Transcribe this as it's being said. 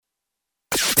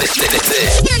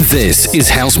This is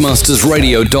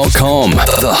HousemastersRadio.com,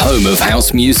 the home of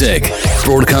house music.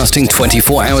 Broadcasting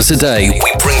 24 hours a day,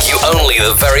 we bring you only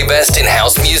the very best in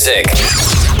house music.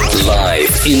 Live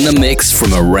in the mix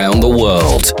from around the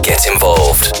world. Get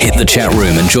involved. Hit the chat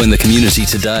room and join the community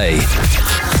today.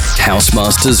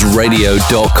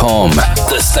 HousemastersRadio.com,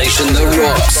 the station that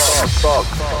rocks.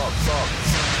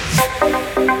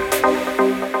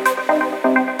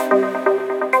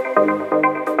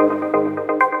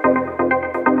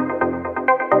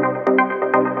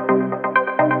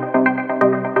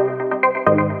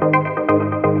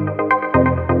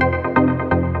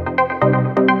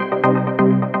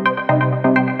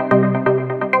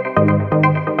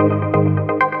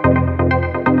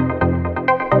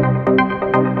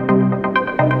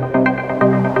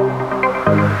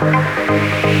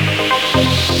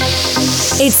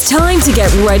 It's time to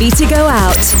get ready to go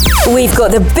out. We've got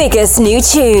the biggest new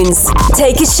tunes.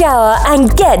 Take a shower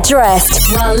and get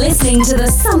dressed while listening to the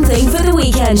Something for the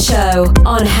Weekend show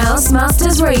on House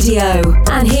Masters Radio.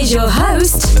 And here's your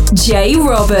host, Jay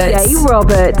Roberts.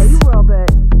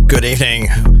 Good evening.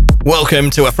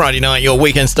 Welcome to a Friday night. Your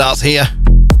weekend starts here.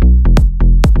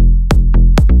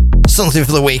 Something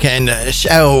for the Weekend,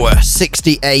 show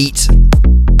 68.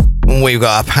 We've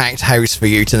got a packed house for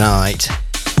you tonight.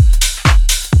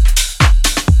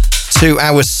 2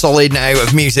 hours solid now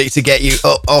of music to get you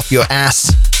up off your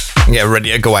ass and get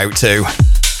ready to go out to.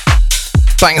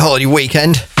 Bank holiday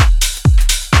weekend.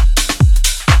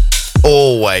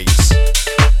 Always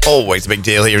a big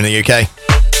deal here in the UK.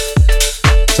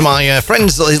 To my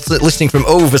friends listening from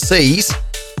overseas,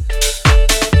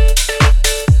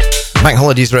 bank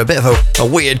holidays are a bit of a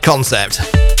weird concept.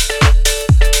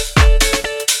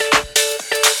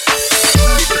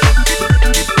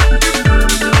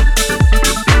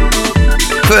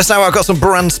 First hour, I've got some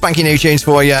brand spanking new tunes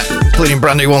for you, including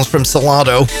brand new ones from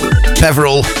Salado,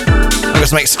 Peveril. I've got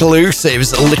some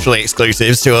exclusives, literally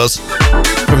exclusives to us,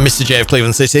 from Mr. J of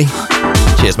Cleveland City.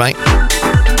 Cheers, mate.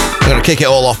 I'm going to kick it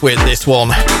all off with this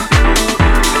one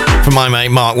from my mate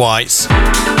Mark White's.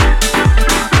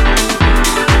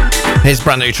 His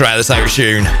brand new track that's out of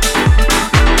tune.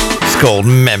 It's called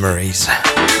Memories.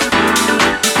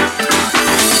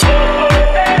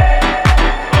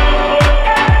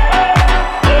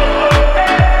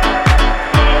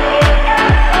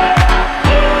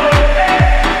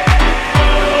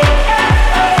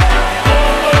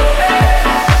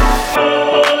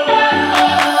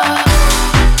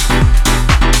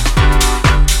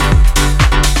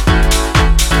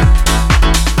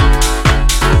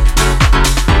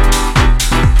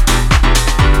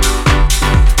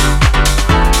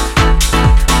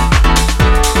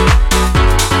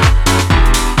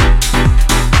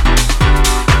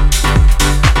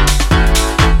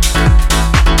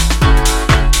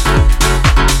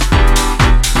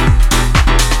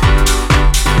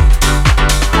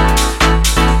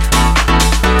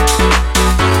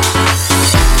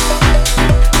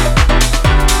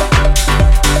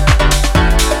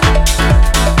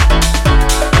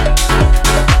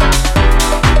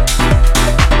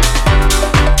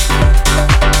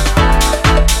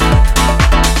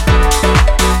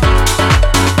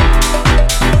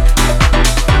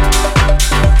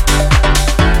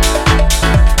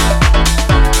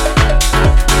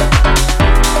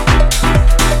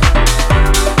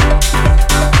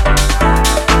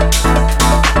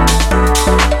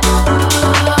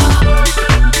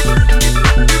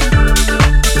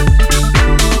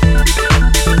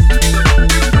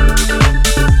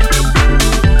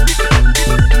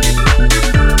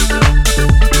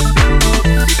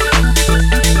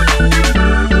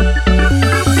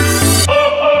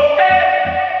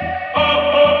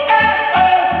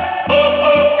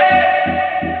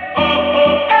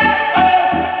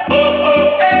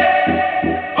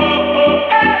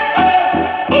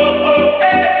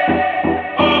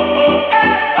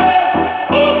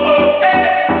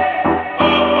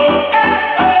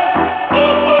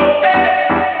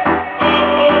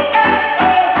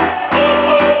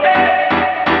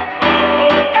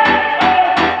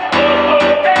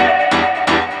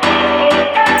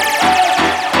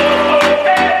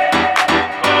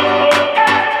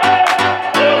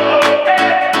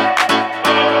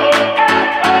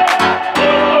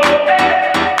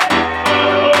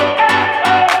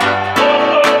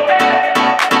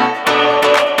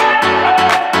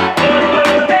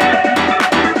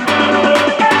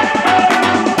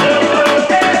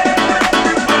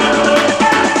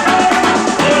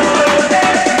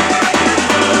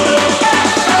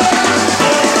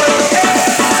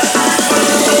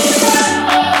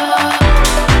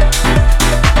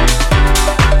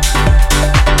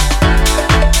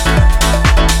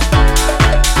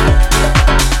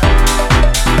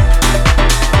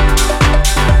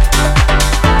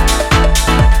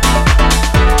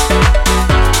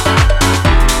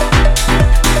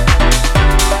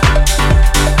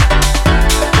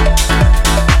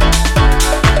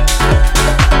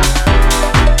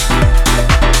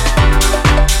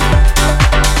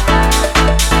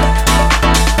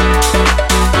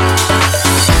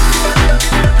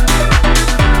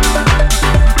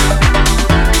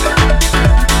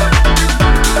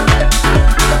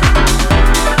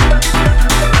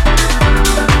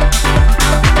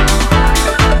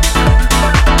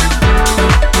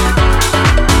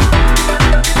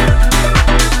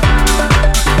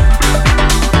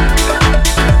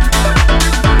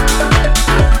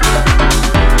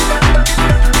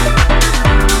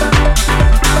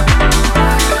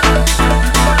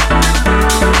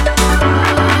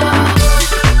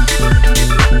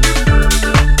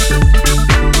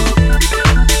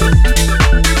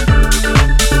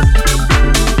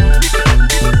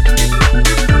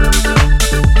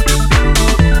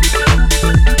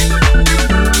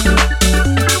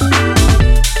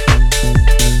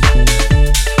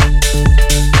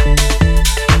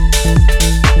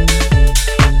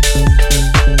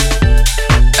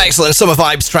 Excellent summer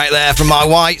vibes track there from My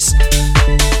Whites.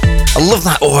 I love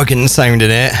that organ sound in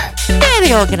it. Yeah,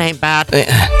 the organ ain't bad.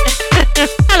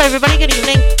 Hello, everybody. Good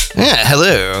evening. Yeah,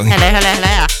 hello.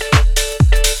 Hello.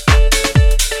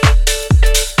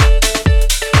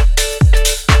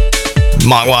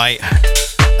 My White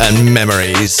and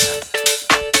Memories.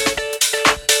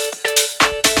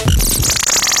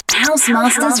 House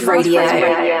Masters Radio.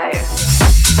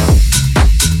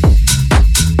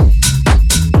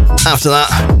 After that,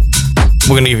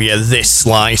 we're going to give you this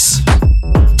slice.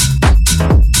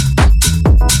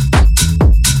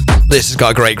 This has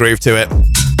got a great groove to it.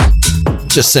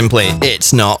 Just simply,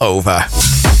 it's not over.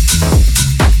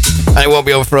 And it won't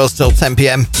be over for us till 10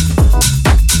 p.m.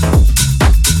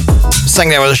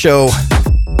 Second hour of the show,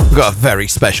 we've got a very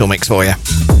special mix for you.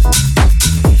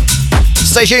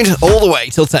 Stay tuned all the way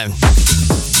till 10.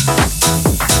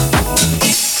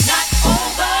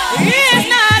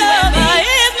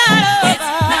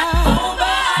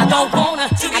 I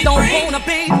don't wanna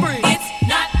be free. It's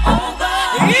not over.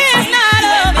 It's not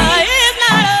over. It's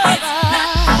not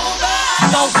over. I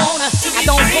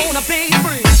don't wanna be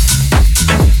free.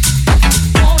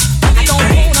 I don't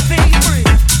wanna be free.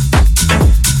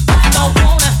 I don't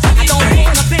wanna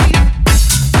be. I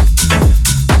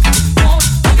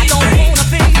don't wanna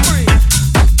be free. I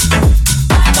don't wanna be.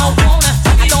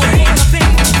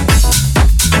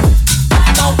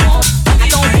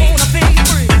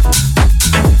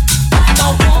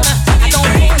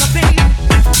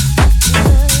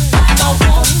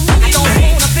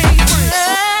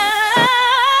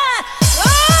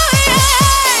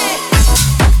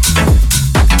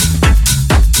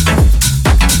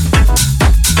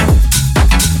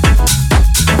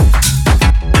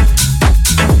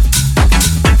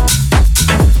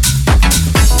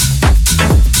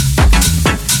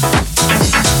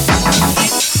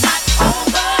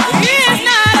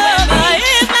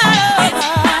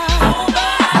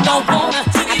 I don't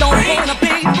wanna be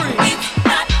free.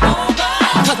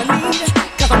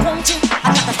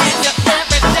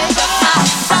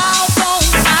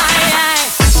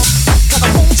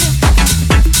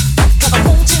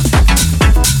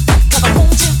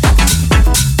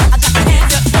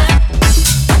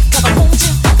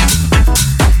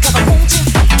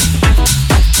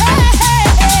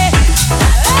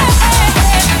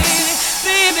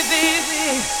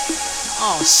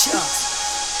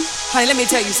 Honey, let me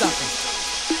tell you something.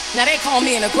 Now, they call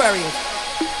me an Aquarius.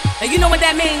 Now, you know what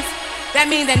that means? That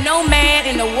means that no man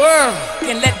in the world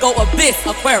can let go of this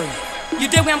Aquarius. You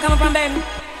dig where I'm coming from, baby?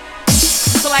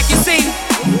 So, like you see,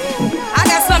 I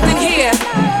got something here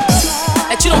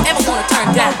that you don't ever want to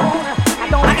turn down.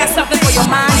 I got something for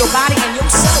your mind, your body, and your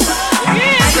soul. Every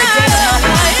day of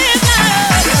my life.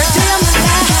 Every day of my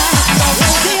life.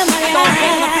 Every day of my life. Don't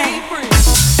wanna be free.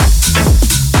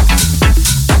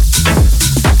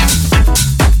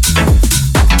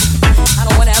 I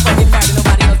don't wanna ever get married to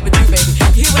nobody else but you, baby.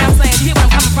 You hear what I'm saying? You hear where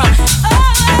I'm coming from?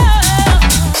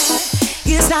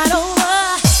 It's not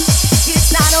over.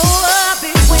 It's not over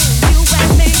between you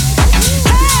and me.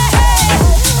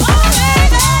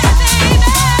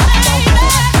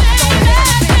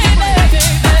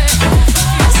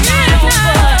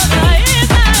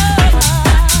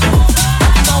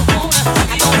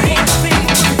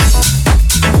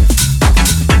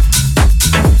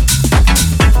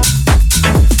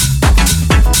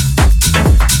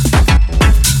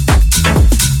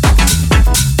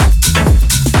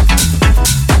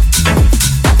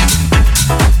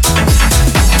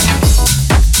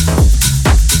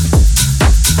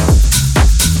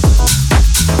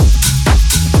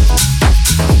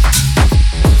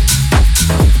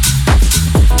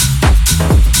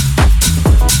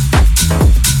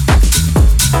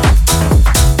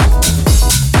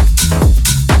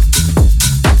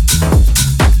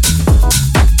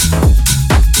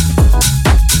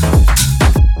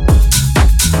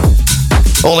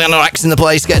 All the other acts in the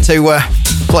place get to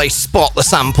play Spot the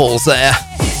Samples there.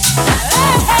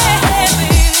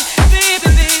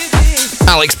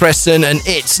 Alex Preston and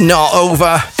It's Not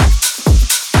Over.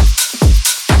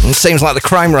 It seems like the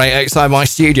crime rate outside my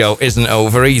studio isn't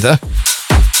over either.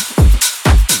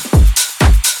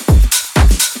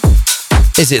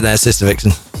 Is it there, Sister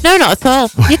Vixen? No, not at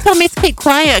all. You told me to keep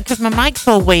quiet because my mic's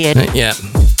all weird. Yeah.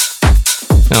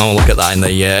 I'll look at that in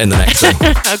the next thing.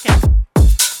 Okay.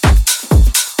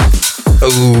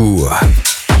 Ooh.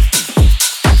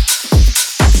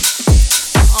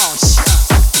 Oh, shit.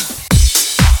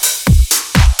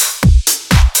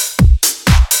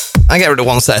 I get rid of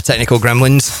one set of technical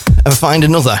gremlins and find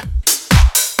another.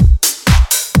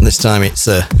 This time it's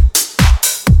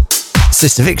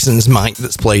Sister Vixen's mic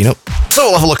that's playing up. So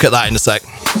we'll have a look at that in a sec.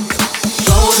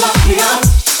 Go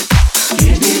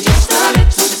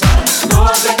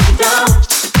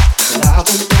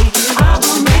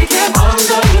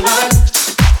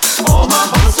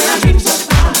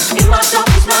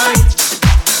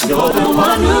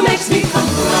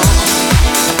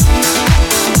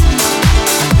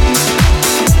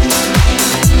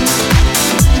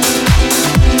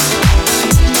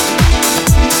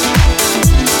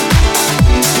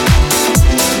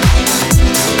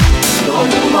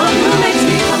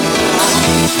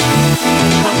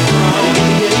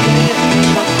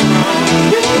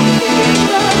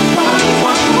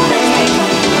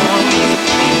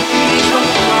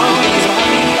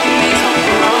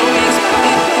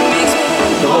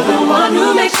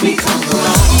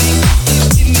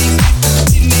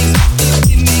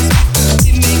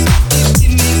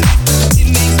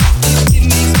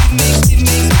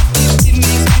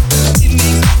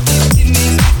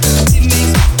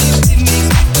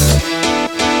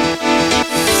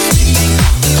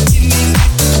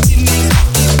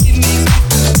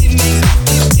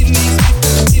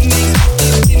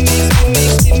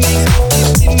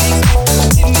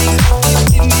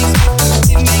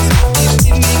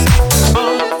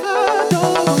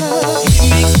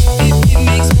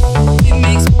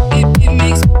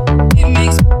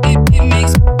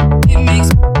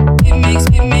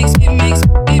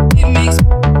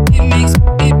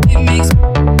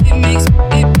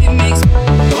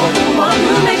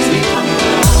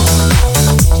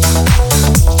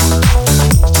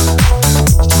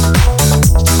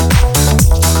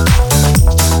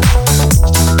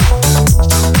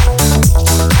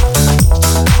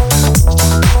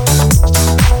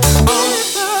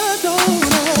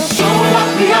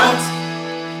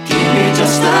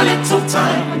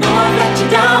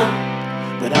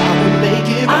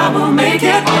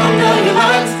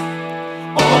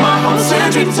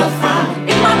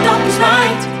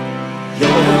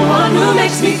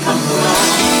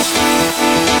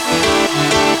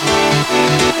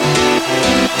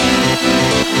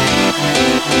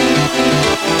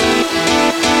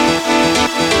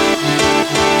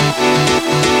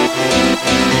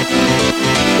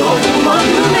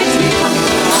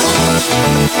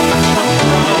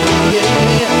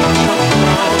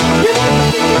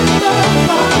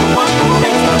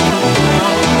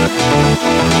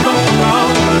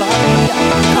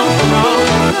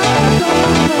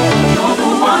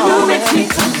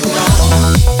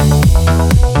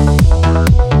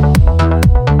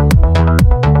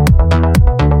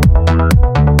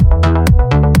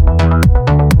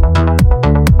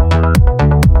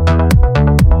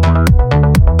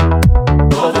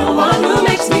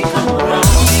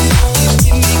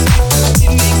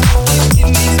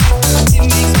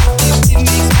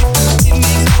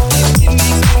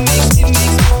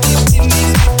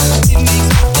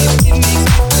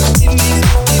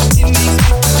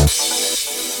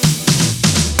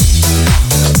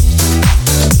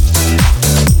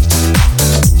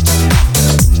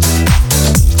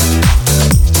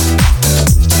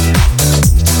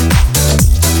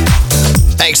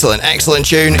Excellent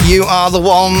tune. You Are the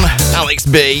One, Alex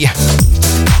B.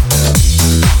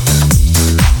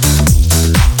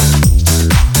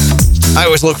 I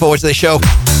always look forward to this show.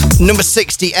 Number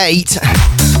 68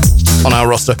 on our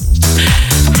roster.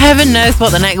 Heaven knows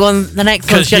what the next one's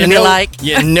going to be like.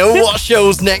 You know what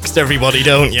show's next, everybody,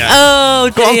 don't you? Oh,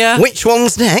 dear. On, which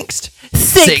one's next?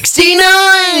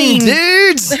 69!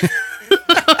 Dudes!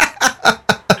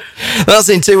 That's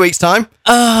in 2 weeks' time.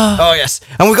 Oh, yes.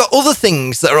 And we've got other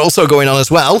things that are also going on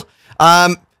as well.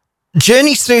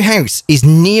 Journeys Through House is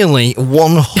nearly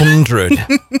 100.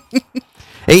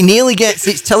 It nearly gets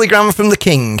its telegram from the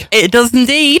king. It does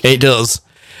indeed. It does.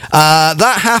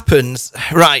 That happens.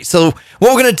 Right, so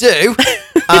what we're going to do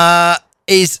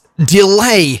is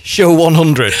delay show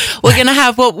 100. We're gonna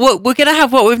have what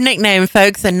we've nicknamed,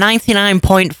 folks, a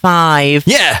 99.5.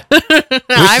 Yeah, which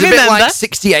is a bit like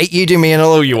 68. You do me and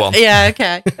I'll owe you one. Yeah,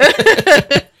 okay.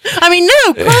 I mean,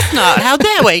 no, of course not. How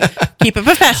dare we keep it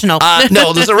professional?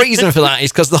 No, there's a reason for that.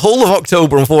 It's because the whole of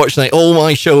October, unfortunately, all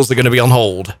my shows are going to be on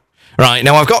hold. Right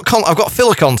now, I've got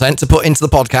filler content to put into the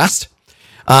podcast.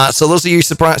 So those of you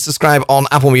subscribe on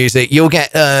Apple Music, you'll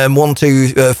get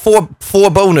 4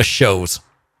 bonus shows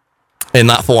in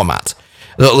that format.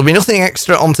 There'll be nothing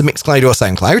extra onto Mixcloud or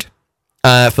SoundCloud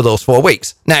for those 4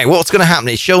 weeks. Now, what's going to happen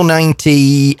is show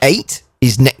 98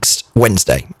 is next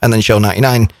Wednesday, and then show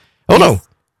 99. Oh, yes. No.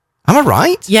 Am I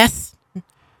right? Yes.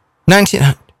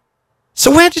 99.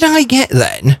 So where did I get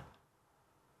then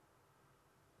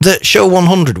that show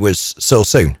 100 was so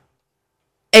soon?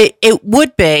 It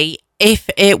would be if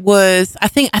it was. I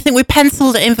think we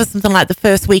penciled it in for something like the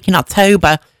first week in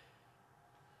October.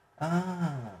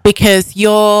 Because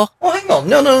you're... Oh, hang on.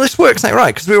 No, this works out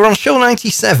right, because we were on show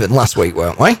 97 last week,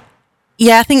 weren't we?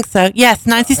 Yeah, I think so. Yes,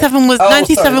 97 was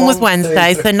 97 was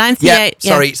Wednesday, so 98... Yeah,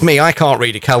 sorry, it's me. I can't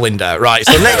read a calendar. Right,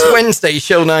 so next Wednesday,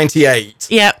 show 98.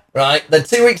 Yep. Right, then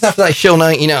 2 weeks after that, show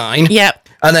 99. Yep.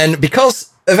 And then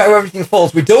because of how everything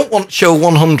falls, we don't want show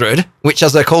 100, which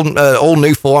has a all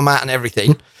new format and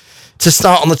everything, to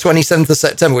start on the 27th of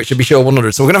September, which should be show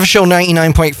 100. So we're going to have a show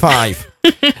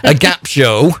 99.5, a gap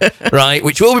show, right,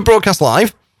 which will be broadcast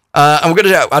live. And we're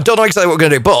going to do, I don't know exactly what we're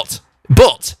going to do,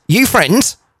 but you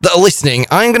friends that are listening,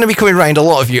 I'm going to be coming around a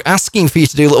lot of you, asking for you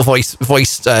to do little voice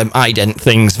ident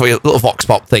things, for your little vox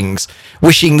pop things,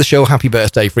 wishing the show happy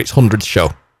birthday for its 100th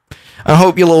show. I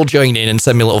hope you'll all join in and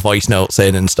send me little voice notes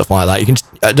in and stuff like that. You can,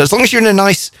 as long as you're in a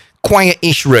nice,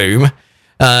 quiet-ish room,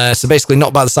 so basically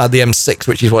not by the side of the M6,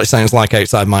 which is what it sounds like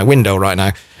outside my window right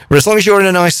now, but as long as you're in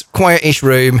a nice, quiet-ish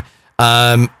room,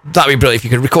 that'd be brilliant if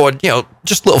you could record,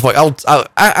 just a little voice.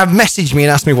 I'll message me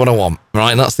and ask me what I want,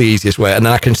 right? And that's the easiest way. And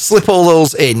then I can slip all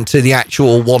those into the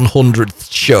actual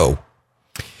 100th show.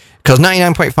 Because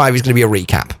 99.5 is going to be a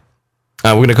recap.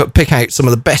 We're going to pick out some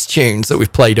of the best tunes that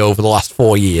we've played over the last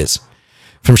 4 years.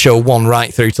 From show 1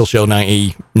 right through till show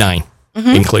 99,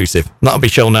 inclusive. That'll be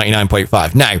show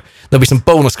 99.5. Now, there'll be some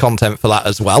bonus content for that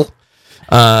as well.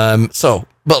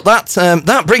 But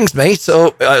that brings me,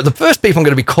 the first people I'm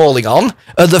going to be calling on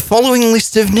are the following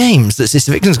list of names that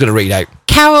Sister Vixen's going to read out.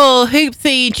 Carol,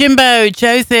 Hoopsy, Jimbo,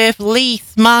 Joseph,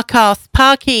 Lise, Marcos,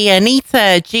 Parky,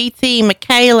 Anita, GT,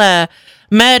 Michaela,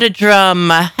 Murder Drum.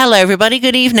 Hello, everybody.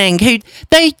 Good evening.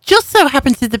 They just so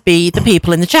happen to be the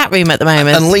people in the chat room at the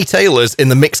moment. And Lee Taylor's in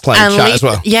the Mixcloud chat as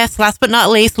well. Yes, last but not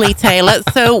least, Lee Taylor.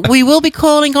 So we will be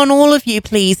calling on all of you,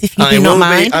 please, if you do not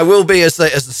mind. I will be, as the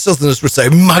Southerners would say,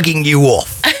 mugging you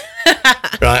off.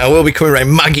 Right, I will be coming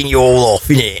around mugging you all off,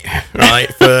 innit?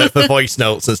 Right, for voice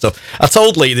notes and stuff. I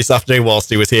told Lee this afternoon whilst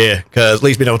he was here, because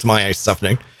Lee's been over to my house this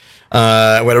afternoon. We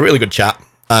had a really good chat.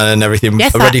 And everything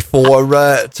ready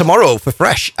for tomorrow for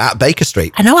Fresh at Baker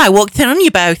Street. I know, I walked in on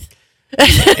you both.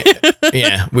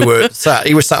 Yeah, we were sat.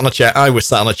 He was sat on a chair. I was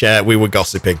sat on a chair. We were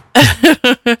gossiping.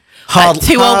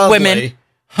 Two old women.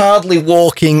 Hardly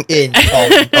walking in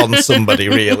on somebody,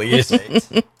 really, is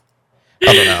it?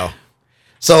 I don't know.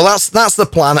 So that's the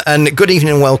plan. And good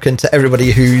evening and welcome to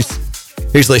everybody who's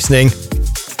listening,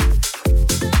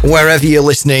 wherever you're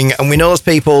listening. And we know there's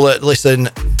people that listen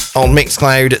on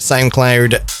Mixcloud,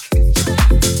 SoundCloud,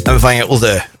 and via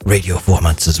other radio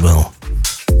formats as well.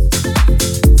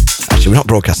 Actually, we're not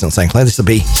broadcasting on SoundCloud.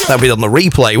 That'll be on the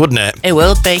replay, wouldn't it? It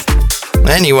will be.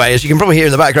 Anyway, as you can probably hear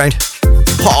in the background,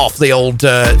 hot off the old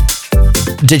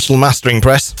digital mastering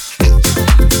press.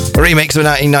 A remix of a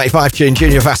 1995 tune,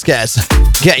 Junior Vasquez.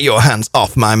 Get your hands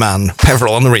off my man,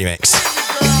 Peveril on the remix.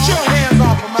 Get your hands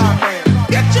off of my man.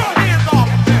 Get your hands off of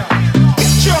him.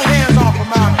 Get your hands off of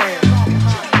my man.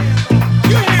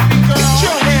 You hear me, girl? Get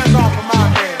your hands off of my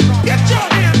man. Get your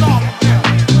hands off of him.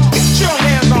 Get your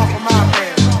hands off of my man.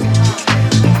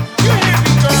 You hear me,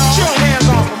 girl? Get your hands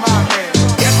off of my man.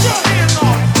 Get your hands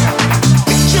off of him.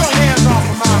 Get your hands off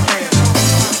of my man.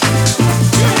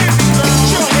 You hear me, girl?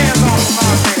 Get your hands off of my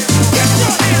man. Get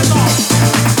your hands off of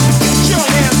him. Get your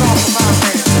hands off of my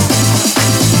man.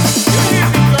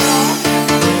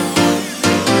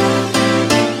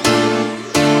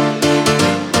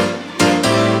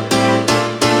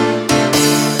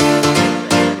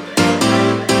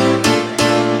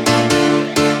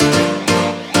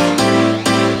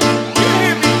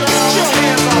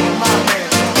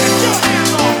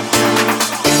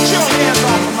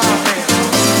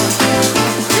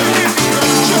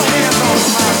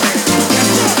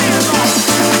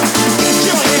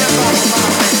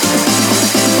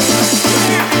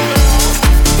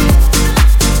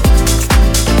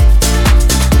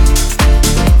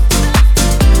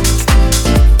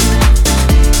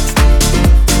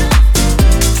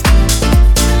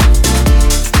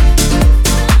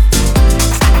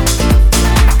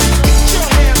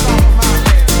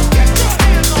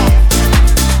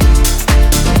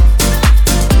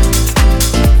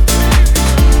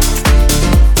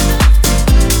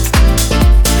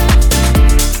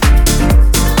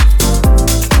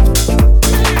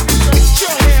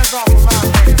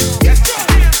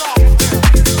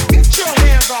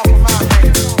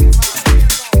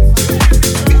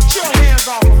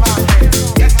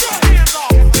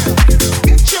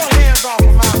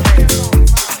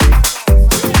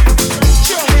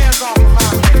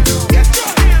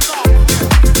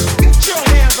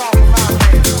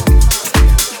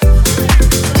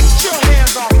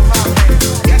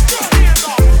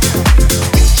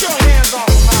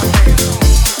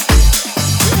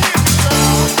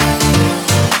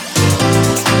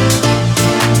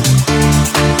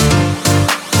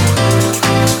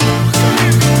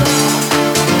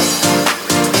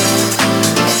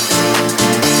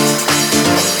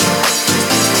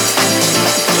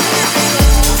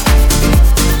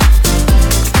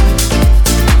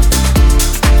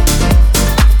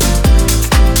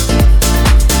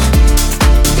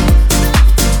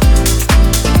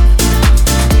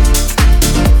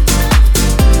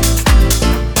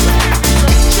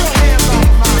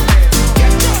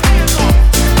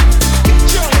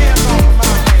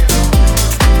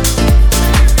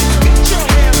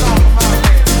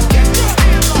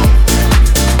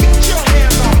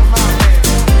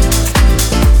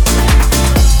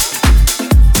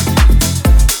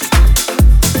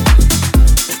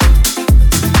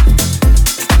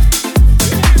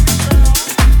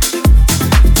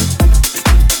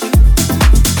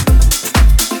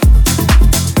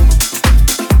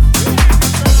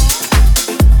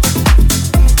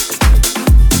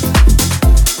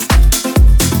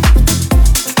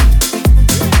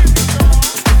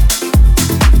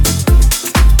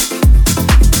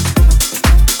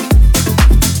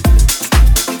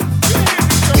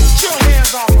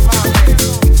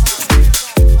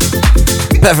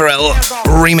 Peverell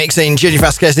remixing Junior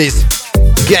Vasquez's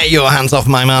Get Your Hands Off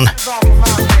My Man.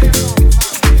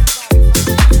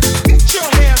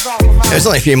 It was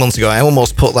only a few months ago. I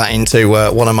almost put that into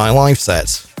one of my live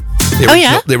sets.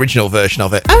 The original version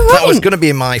of it. Oh, right. That was going to be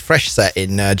in my Fresh set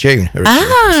in June. Originally.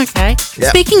 Ah, okay. Yeah.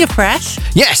 Speaking of Fresh.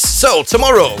 Yes, so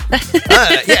tomorrow.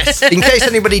 Yes, in case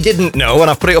anybody didn't know, and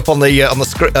I've put it up on the on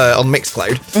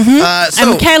Mixcloud. And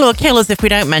Michaela will kill us if we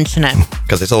don't mention it.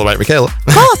 Because it's all about Michaela.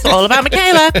 Of course, all about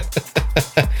Michaela.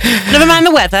 Never mind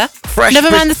the weather.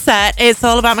 Never mind the set. It's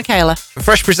all about Michaela.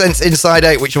 Fresh presents Inside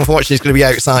Out, which unfortunately is going to be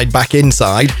outside, back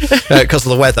inside, because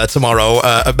of the weather tomorrow.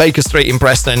 At Baker Street in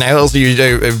Preston. Now, else you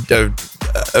do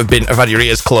have had your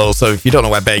ears closed. So if you don't know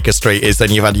where Baker Street is,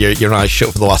 then you've had your eyes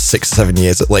shut for the last 6 or 7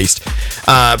 years at least.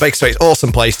 Baker Street's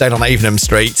awesome place down on Avenham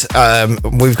Street.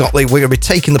 We're going to be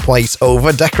taking the place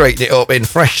over, decorating it up in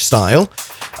Fresh style.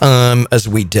 As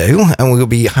we do, and we'll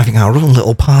be having our own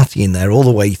little party in there all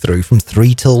the way through from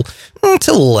 3 till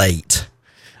late.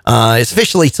 It's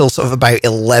officially till sort of about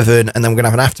 11, and then we're going to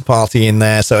have an after party in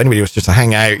there, so anybody who's just to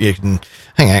hang out, you can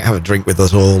hang out, have a drink with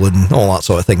us all, and all that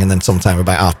sort of thing, and then sometime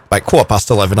about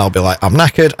 11:15, I'll be like, I'm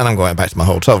knackered, and I'm going back to my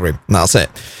hotel room, and that's it.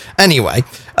 Anyway,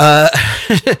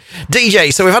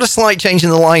 DJ, so we've had a slight change in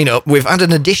the lineup. We've had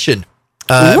an addition.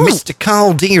 Mr.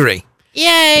 Carl Deary.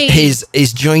 Yay!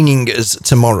 Is joining us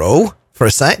tomorrow for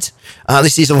a set.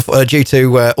 This is due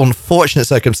to unfortunate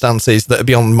circumstances that are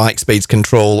beyond Mike Speed's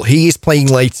control. He is playing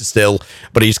later still,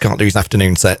 but he just can't do his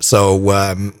afternoon set.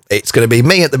 So it's going to be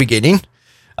me at the beginning,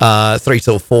 3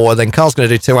 till 4. Then Carl's going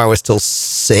to do 2 hours till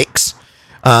 6.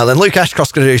 Then Luke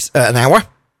Ashcroft's going to do an hour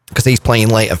because he's playing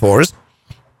later for us.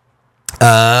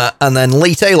 And then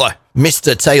Lee Taylor,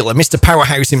 Mr.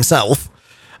 Powerhouse himself,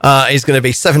 is going to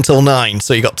be 7 till 9.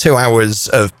 So you got 2 hours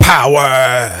of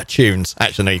power tunes.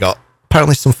 Actually, no, you got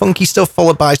apparently some funky stuff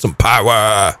followed by some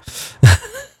power.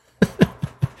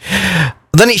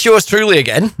 Then it's yours truly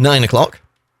again, 9 o'clock.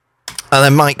 And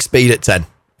then Mike Speed at 10,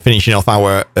 finishing off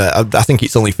our, I think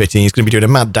it's only fitting, he's going to be doing a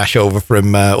mad dash over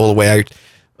from all the way out,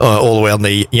 all the way on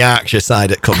the Yorkshire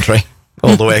side at country,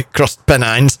 all the way across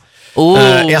Pennines.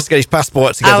 He has to get his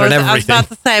passport together and everything. I was about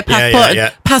to say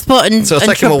passport and so it'll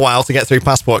take him a while to get through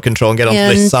passport control and get onto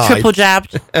this side. Triple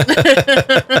jabbed.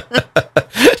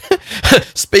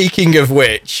 Speaking of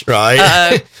which,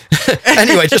 right?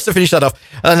 Anyway, just to finish that off,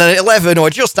 and then at 11 or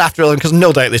just after 11, because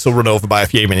no doubt this will run over by a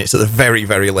few minutes at the very,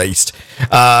 very least.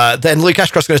 Then Luke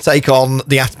Ashcroft's going to take on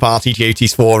the after party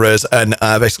duties for us and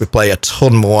basically play a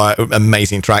ton more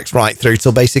amazing tracks right through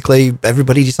till basically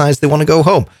everybody decides they want to go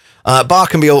home. Bar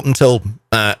can be open till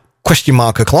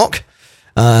 $o'clock.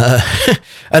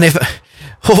 And if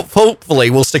hopefully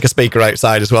we'll stick a speaker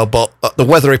outside as well, but the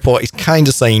weather report is kind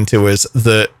of saying to us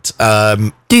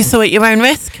that do so at your own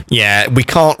risk. Yeah, we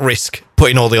can't risk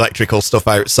putting all the electrical stuff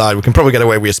outside. We can probably get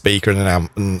away with a speaker and an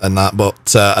amp and that,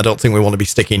 but I don't think we want to be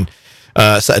sticking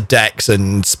a set of decks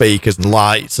and speakers and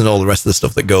lights and all the rest of the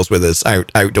stuff that goes with us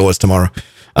outdoors tomorrow.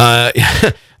 I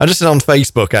just said on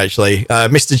Facebook, actually,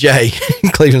 Mr. J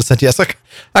in Cleveland said, yes,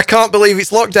 I can't believe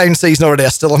it's lockdown season already. I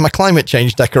still have my climate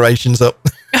change decorations up.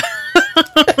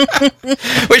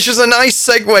 Which was a nice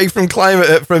segue from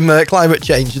climate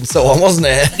change and so on, wasn't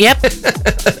it? Yep.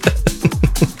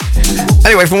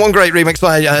 Anyway, from one great remix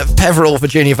by Peverell for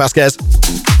Junior Vasquez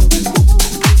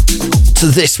to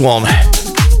this one.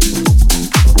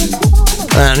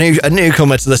 A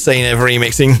newcomer to the scene of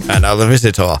remixing, another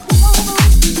visitor.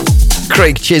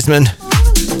 Craig Chisman.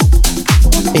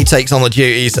 He takes on the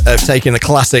duties of taking the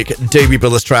classic Doobie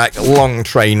Brothers track, Long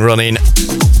Train Running.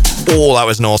 Oh, that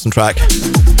was an awesome track.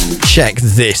 Check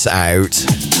this out.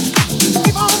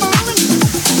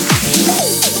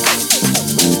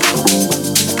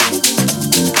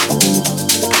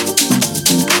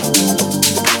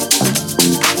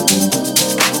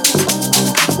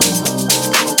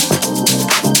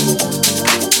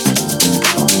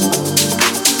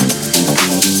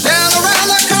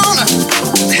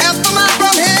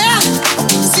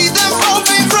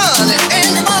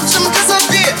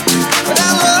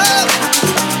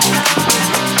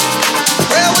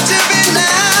 Where would you be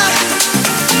now?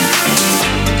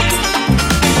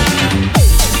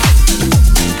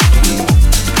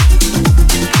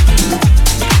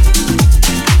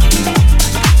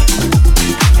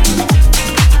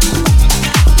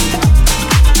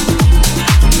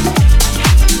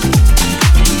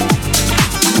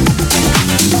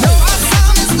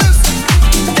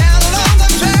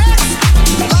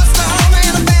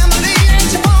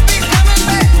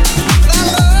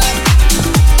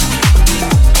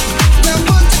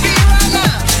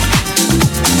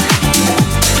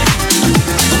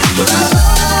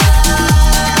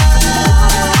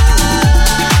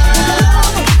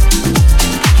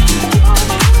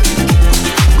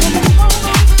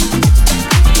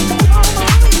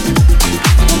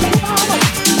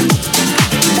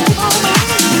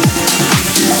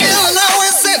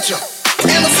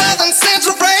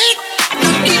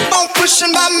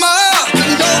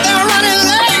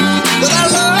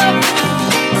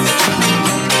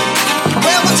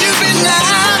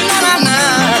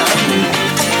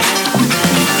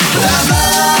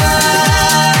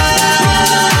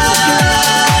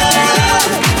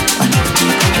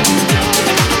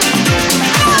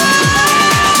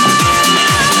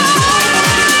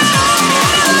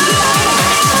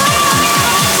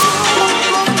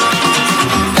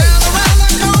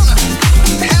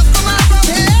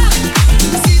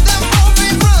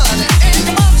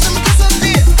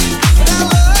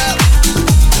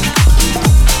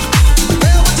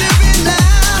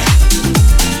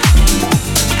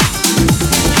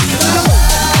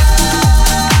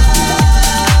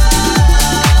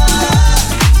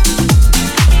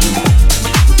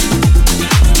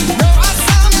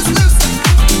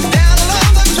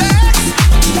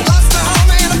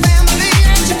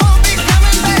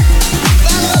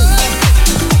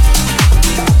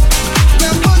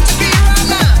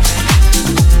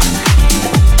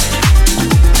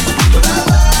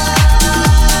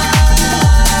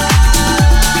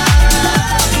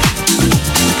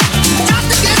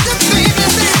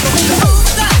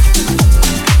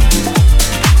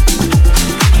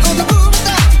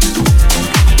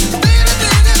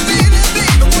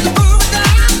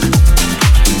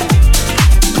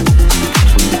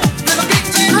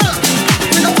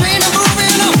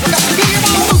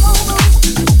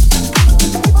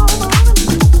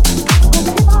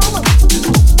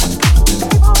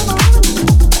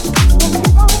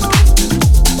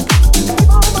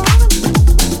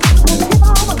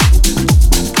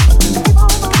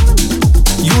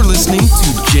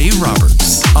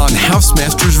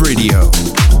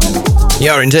 You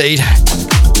are indeed.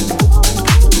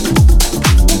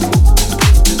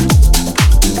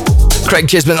 Craig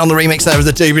Chisman on the remix there of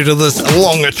the Doobie Brothers,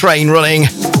 Longer Train Running.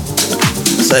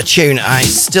 It's a tune I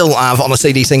still have on a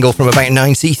CD single from about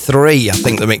 93, I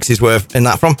think the mix is worth in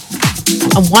that from.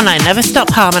 And one I never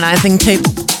stop harmonising to.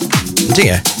 Do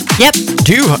you? Yep.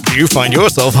 Do you find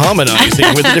yourself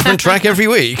harmonising with a different track every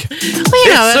week? Well,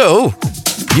 you know.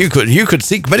 If so, you could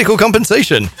seek medical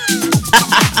compensation.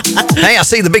 Hey, I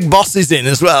see the big boss is in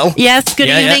as well. Yes, good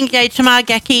evening, HMR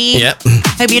Geki. Yep.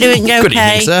 Hope you're doing okay. Good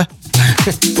evening, sir.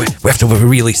 We have to be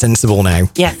really sensible now.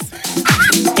 Yes.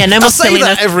 Yeah, no more I say silliness.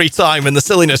 that every time and the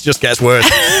silliness just gets worse.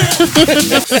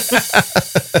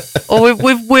 Well,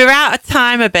 we're out of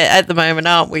time a bit at the moment,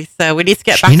 aren't we? So we need to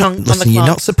get back on the clock. You're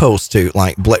not supposed to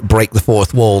break the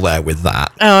fourth wall there with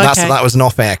that. Oh, okay. That was an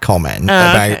off-air comment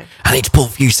about okay. I need to pull a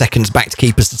few seconds back to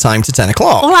keep us to time to 10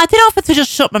 o'clock. Well, I did offer to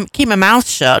just keep my mouth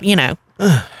shut, you know.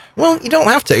 Well, you don't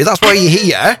have to. That's why you're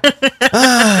here.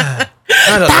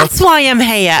 I don't That's know. why I'm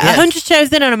here. 100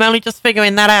 shows in and I'm only just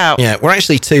figuring that out. Yeah, we're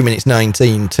actually 2 minutes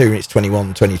 19, 2 minutes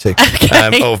 21, 22 over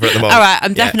at the moment. All right,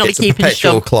 I'm definitely keeping it's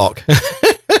a perpetual clock.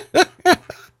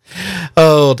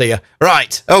 Oh, dear.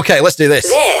 Right, okay, let's do this.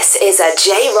 This is a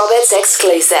J. Roberts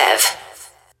exclusive.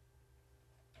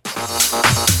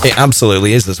 It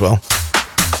absolutely is as well.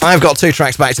 I've got 2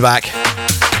 tracks back to back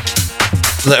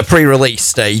that are pre-release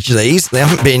stage, these. They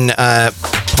haven't been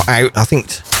put out. I think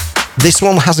this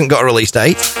one hasn't got a release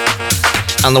date.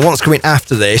 And the one that's coming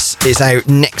after this is out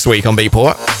next week on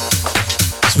Beatport.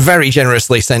 It's very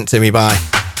generously sent to me by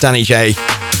Danny J,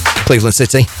 Cleveland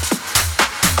City,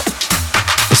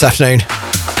 this afternoon.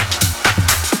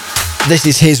 This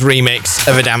is his remix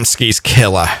of Adamski's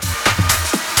Killer.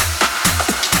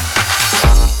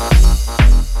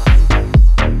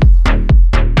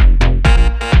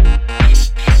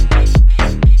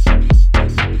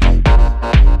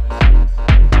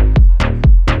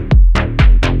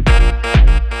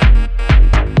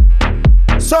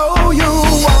 So you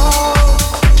want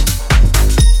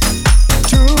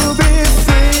to be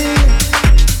free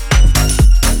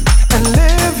and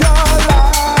live your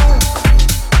life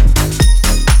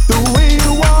the way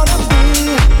you wanna be.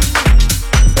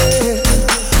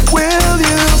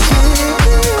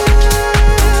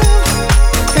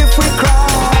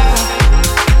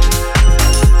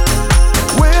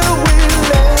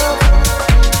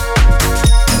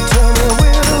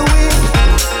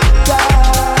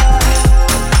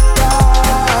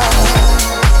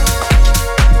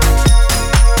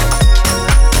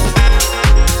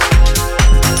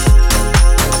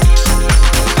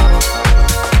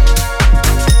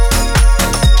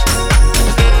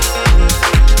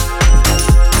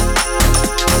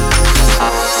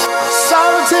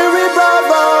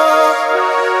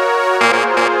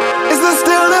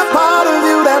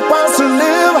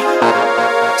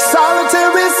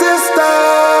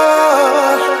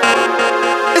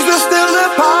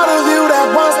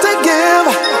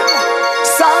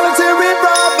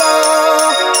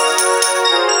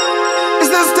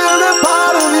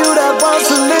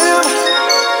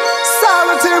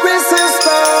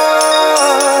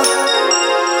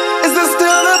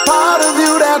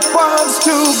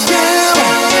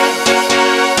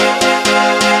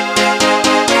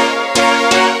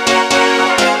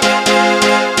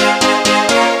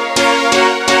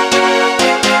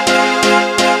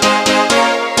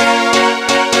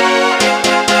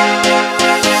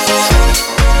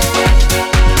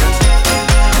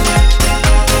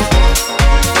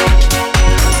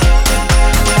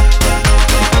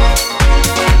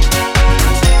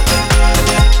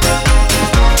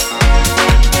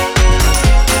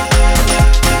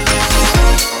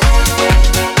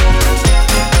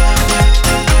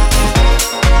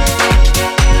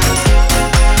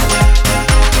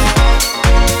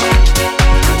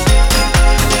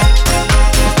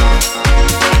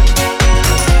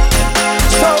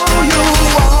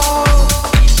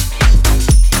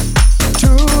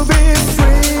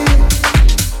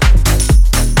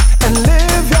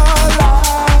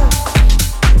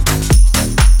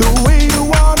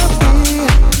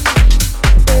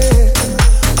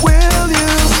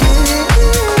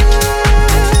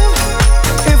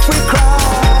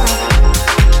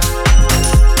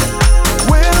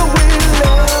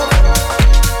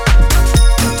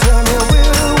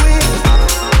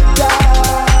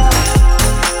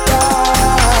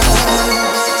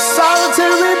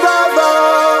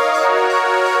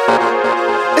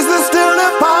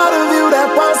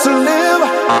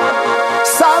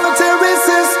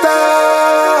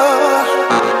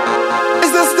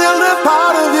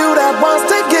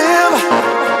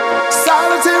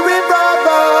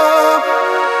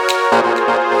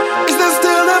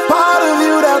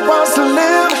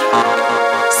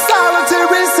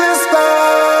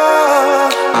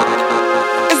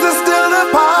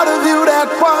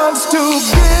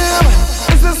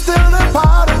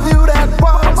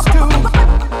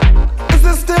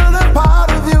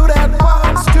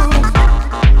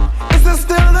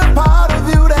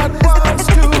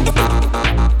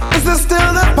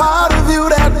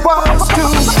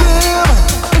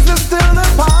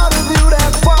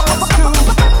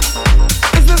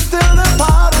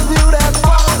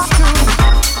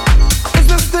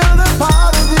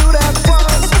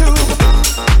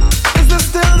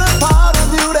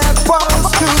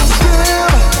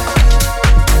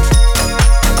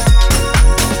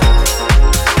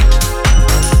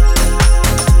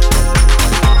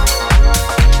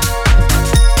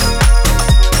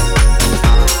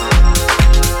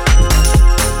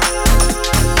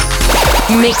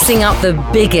 Mixing up the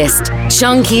biggest,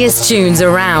 chunkiest tunes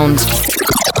around.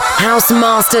 House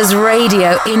Masters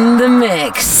Radio in the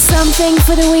mix. Something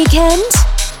for the weekend?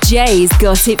 Jay's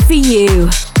got it for you.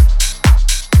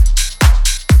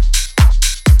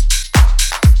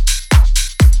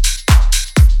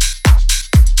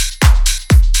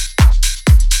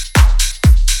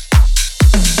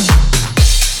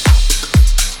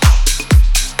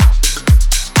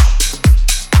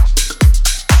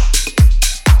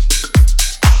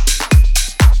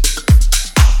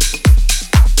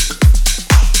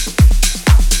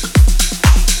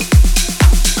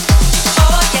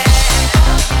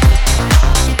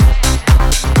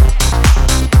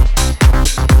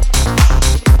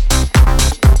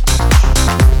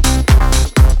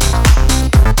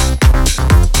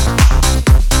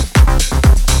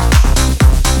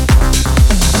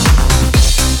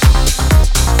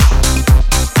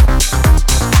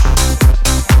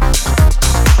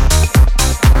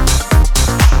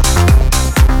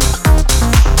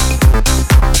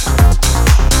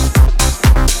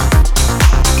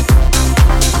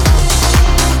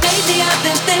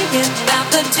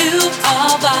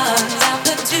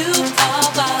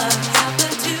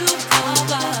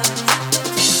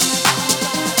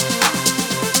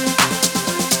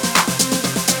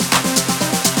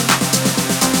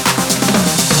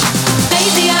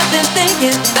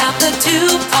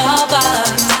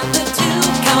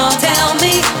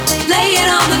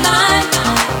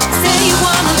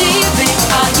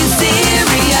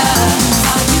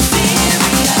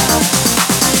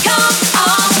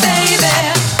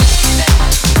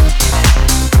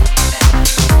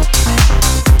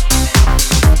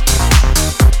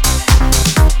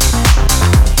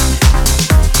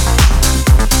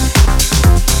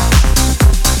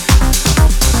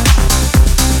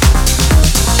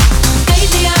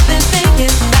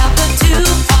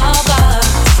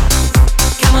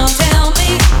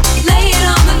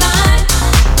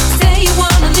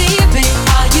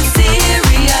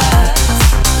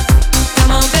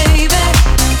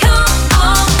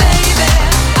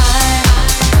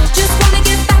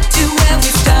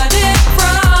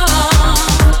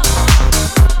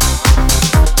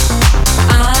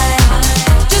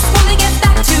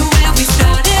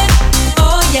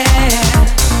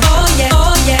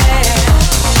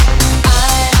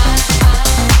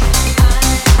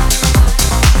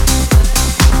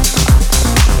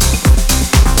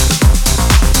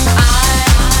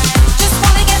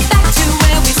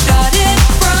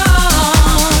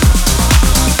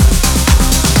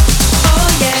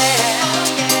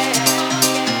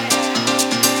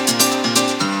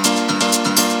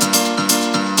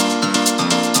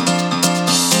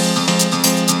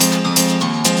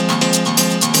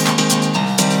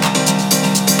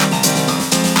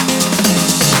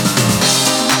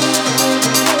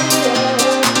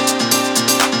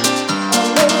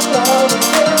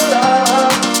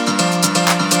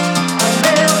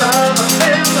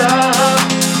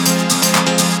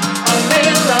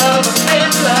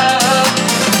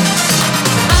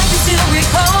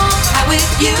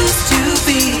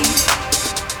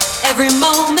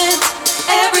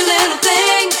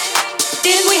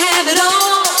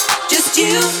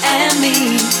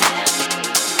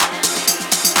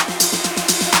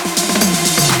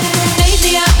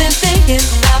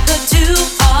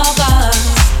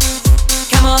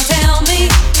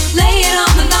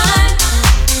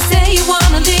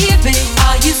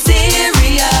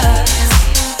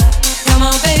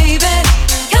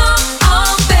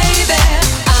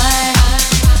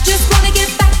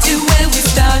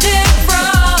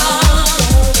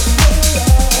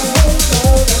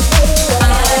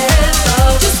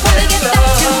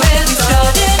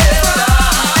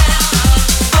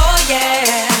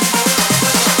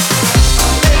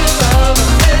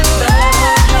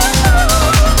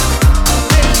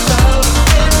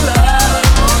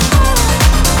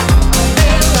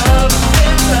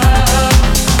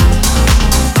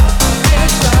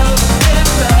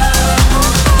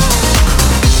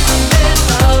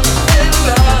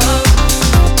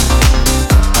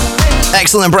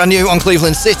 Excellent, brand new on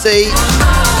Cleveland City.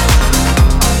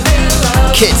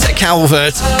 Kit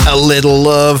Calvert, A Little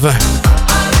Love.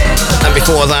 And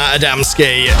before that,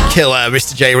 Adamski, Killer,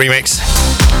 Mr. J remix.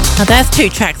 Now there's 2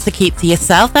 tracks to keep to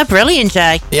yourself. They're brilliant,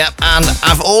 Jay. Yep, and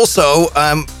I've also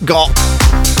got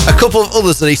a couple of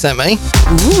others that he sent me.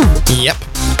 Ooh. Yep.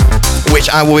 Which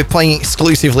I will be playing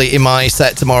exclusively in my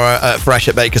set tomorrow at Fresh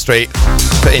at Baker Street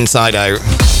for Inside Out.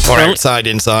 Or outside,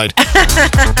 inside.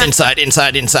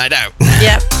 inside out.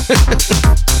 Yep.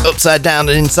 Upside down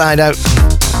and inside out.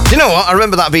 Do you know what? I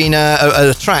remember that being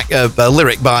a track, a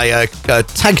lyric by a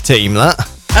tag team, that.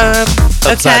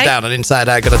 Upside Okay. down and inside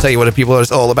out. Gotta tell you what the people are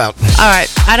all about. All right.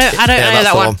 I don't know that's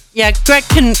that the one. one. Yeah, Greg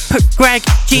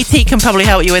GT can probably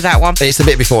help you with that one. It's a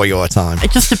bit before your time.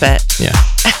 Just a bit. Yeah.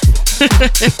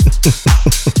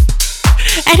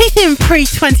 Anything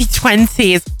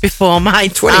pre-2020 is before my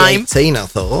time. 2018, I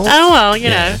thought. Oh, well, you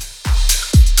know.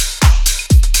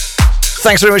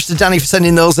 Thanks very much to Danny for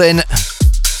sending those in.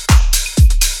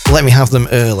 Let me have them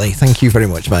early. Thank you very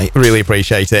much, mate. Really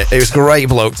appreciate it. It was a great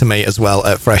bloke to meet as well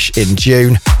at Fresh in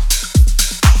June.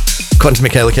 Quentin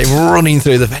Michaela came running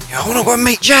through the venue. I want to go and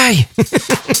meet Jay.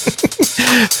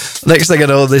 Next thing I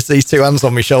know, there's these two hands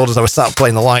on my shoulders. I was sat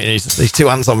playing the light and these two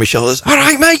hands on my shoulders. All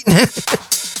right, mate.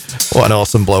 What an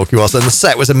awesome bloke he was. And the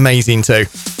set was amazing too.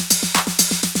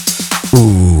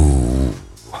 Ooh.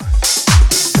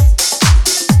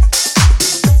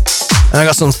 And I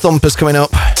got some thumpers coming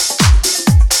up.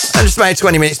 And just about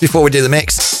 20 minutes before we do the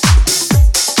mix.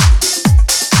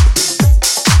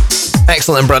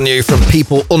 Excellent and brand new from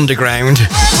People Underground.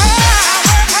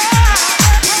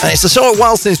 And it's a short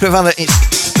while since we've had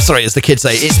as the kids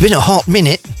say, it's been a hot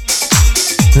minute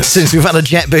since we've had a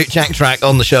Jet Boot Jack track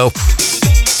on the show.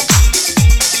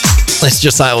 Let's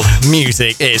just how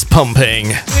music is pumping.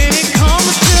 When it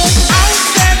comes to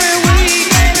house every week.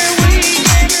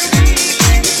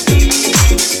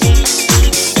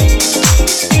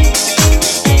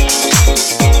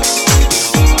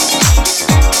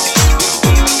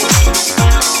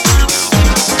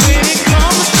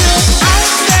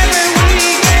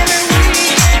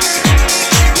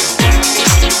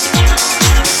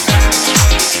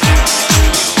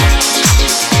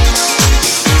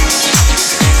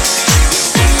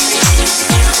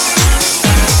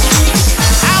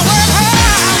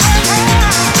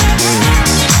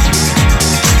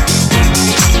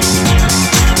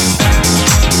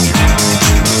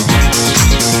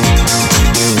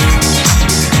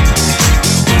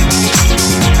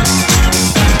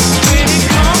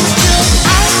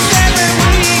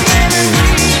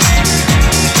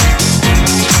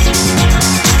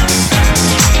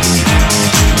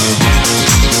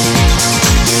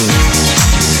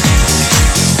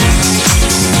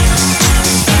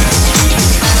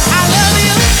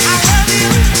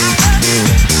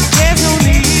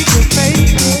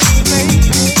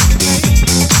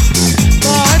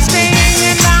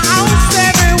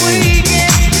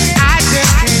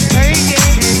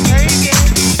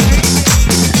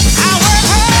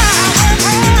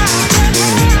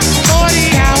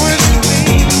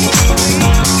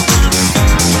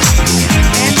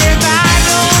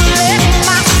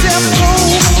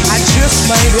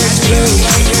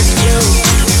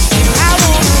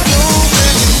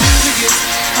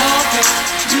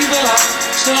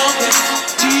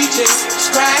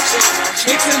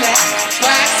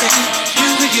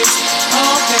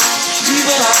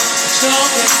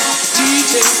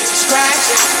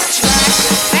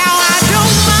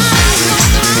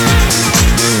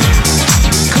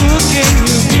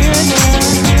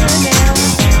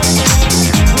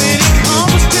 When it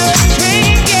comes to house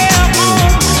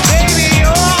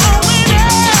every week.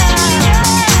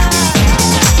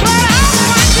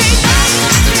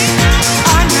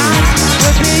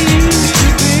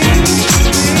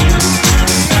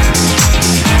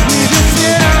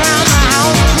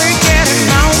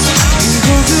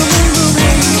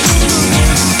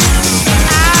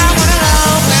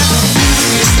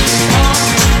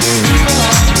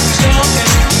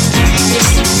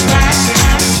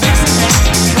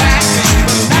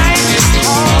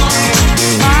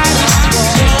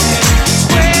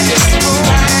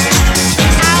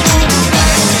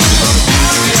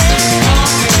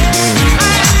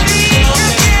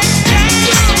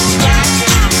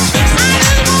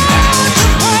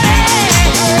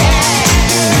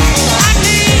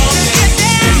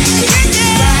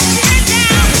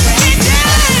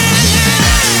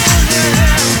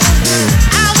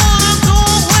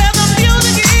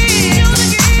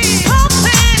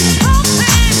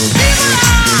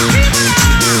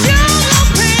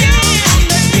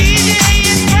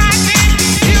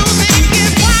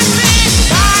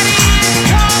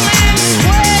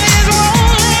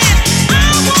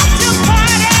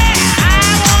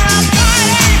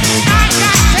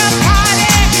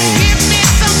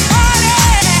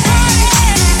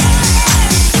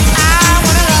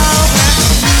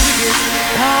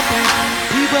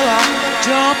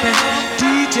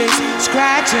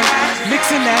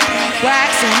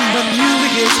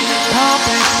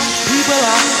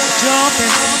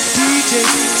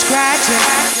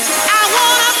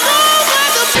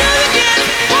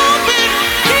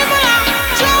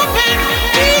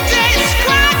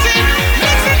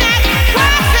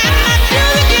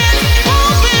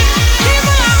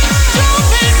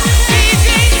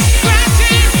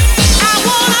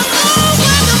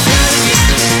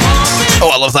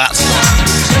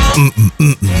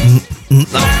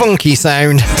 That funky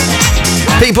sound.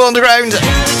 People underground.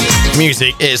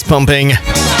 Music is pumping.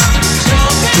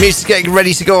 Music's getting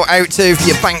ready to go out to for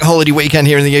your bank holiday weekend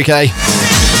here in the UK.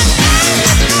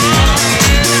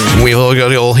 We've all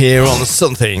got it all here on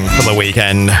something for the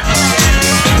weekend.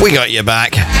 We got your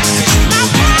back.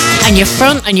 And your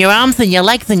front and your arms and your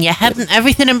legs and your head and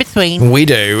everything in between. We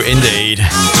do, indeed.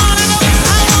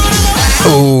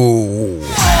 Ooh.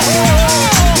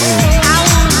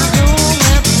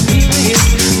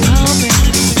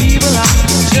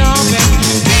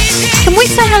 Can we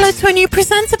say hello to a new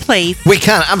presenter, please? We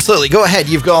can, absolutely. Go ahead.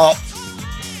 You've got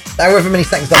however many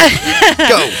seconds left.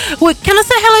 Go. Well, can I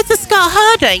say hello to Scott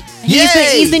Hardy?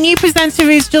 He's the new presenter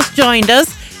who's just joined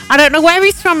us. I don't know where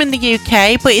he's from in the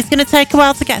UK, but it's going to take a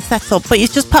while to get set up. But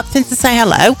he's just popped in to say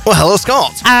hello. Well, hello,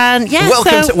 Scott. And yeah,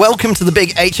 welcome to the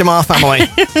big HMR family.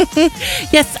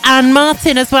 Yes, and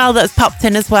Martin as well, that's popped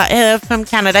in as well from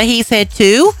Canada. He's here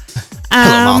too.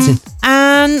 Hello, Martin.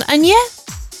 And yeah,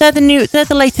 they're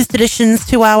the latest additions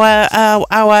to our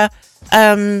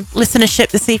listenership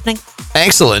this evening.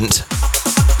 Excellent.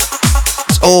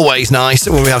 It's always nice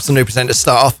when we have some new presenters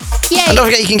start off. Yay. And don't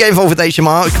forget, you can get involved with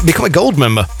HMR, become a gold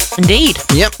member. Indeed.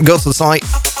 Yep, go to the site,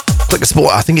 click the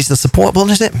support. I think it's the support button,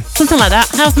 is it? Something like that.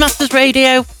 House Masters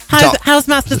Radio.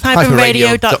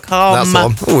 Housemasters-radio.com. That's the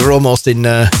one. Oh, we're almost in...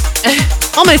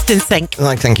 Almost in sync.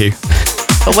 Thank you.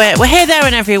 But we're here, there,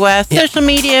 and everywhere. Yep. Social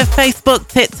media, Facebook,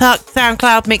 TikTok,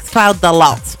 SoundCloud, Mixcloud, the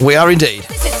lot. We are indeed.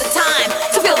 This is the time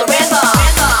to feel the rhythm.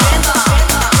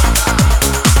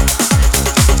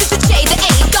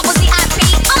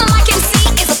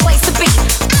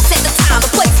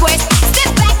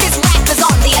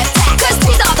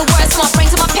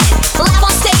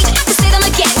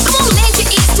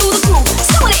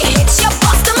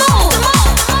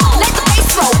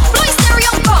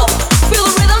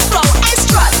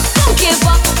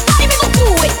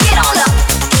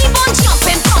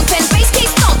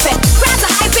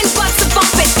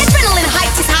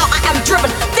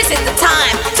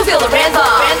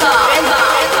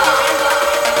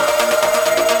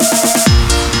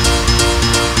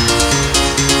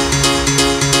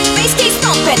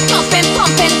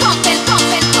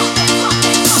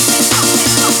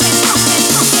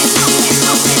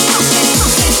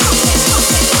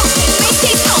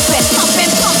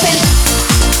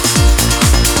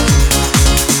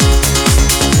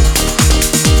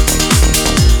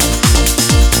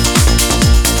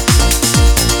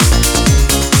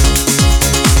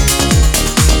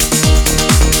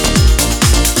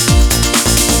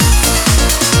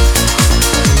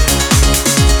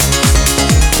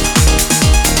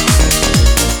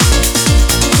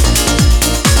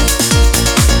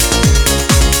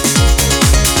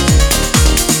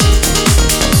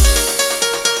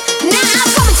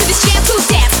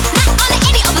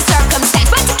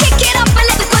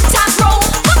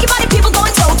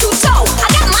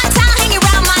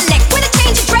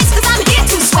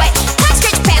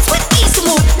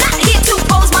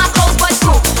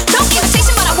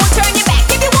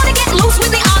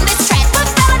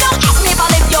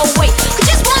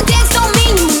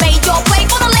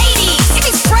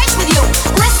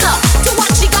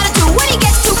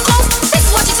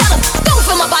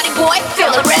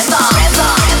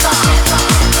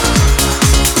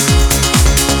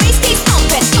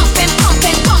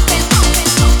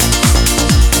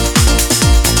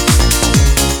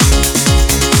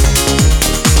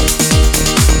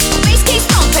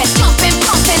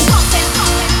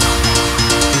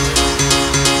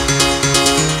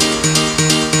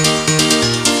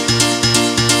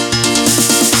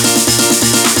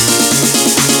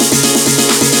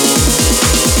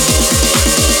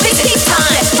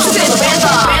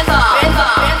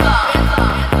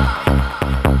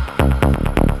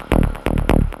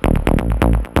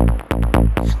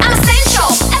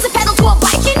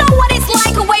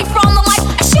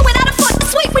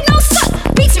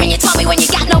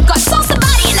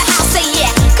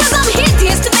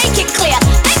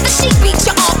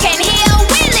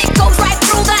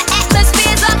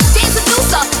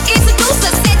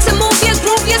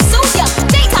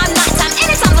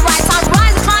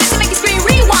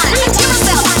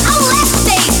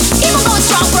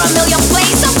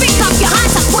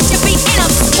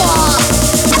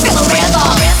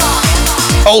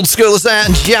 Old school as that,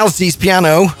 and Jazzy's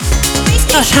piano.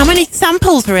 Gosh, how many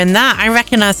samples are in that? I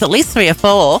recognise at least 3 or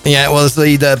 4. Yeah, well, there's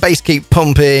the bass keep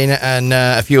pumping and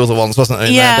a few other ones, wasn't there,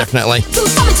 in there, definitely.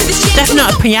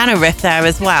 Definitely a piano riff there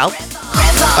as well.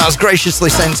 That was graciously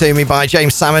sent to me by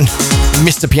James Salmon,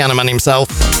 Mr. Piano Man himself.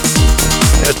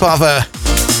 It was part of a,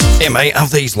 here mate,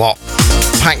 have these lot,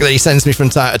 pack that he sends me from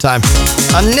time to time.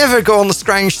 I never go on the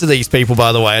scrounge to these people,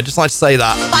 by the way. I'd just like to say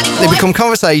that. They become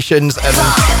conversations and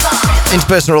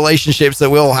interpersonal relationships that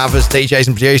we all have as DJs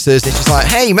and producers. It's just like,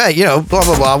 hey, mate, you know, blah,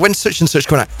 blah, blah. When's such and such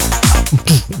coming out?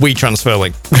 We transfer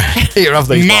link. Here, have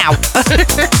these. Now.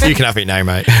 You can have it now,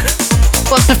 mate.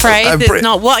 What's the phrase? It's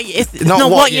not what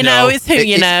you know, it's who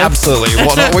you know. Absolutely.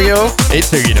 What not what you know?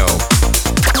 It's who you know.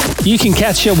 You can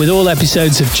catch up with all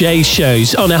episodes of Jay's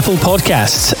shows on Apple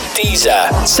Podcasts, Deezer,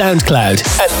 SoundCloud,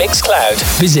 and Mixcloud.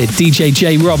 Visit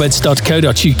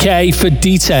djjroberts.co.uk for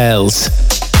details.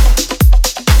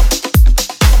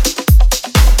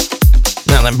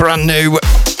 Now then, brand new,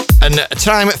 and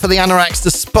time for the Anoraks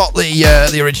to spot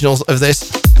the originals of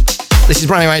this. This is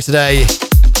brand new out today.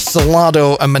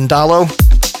 Salado and Mandalo,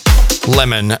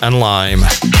 Lemon and Lime.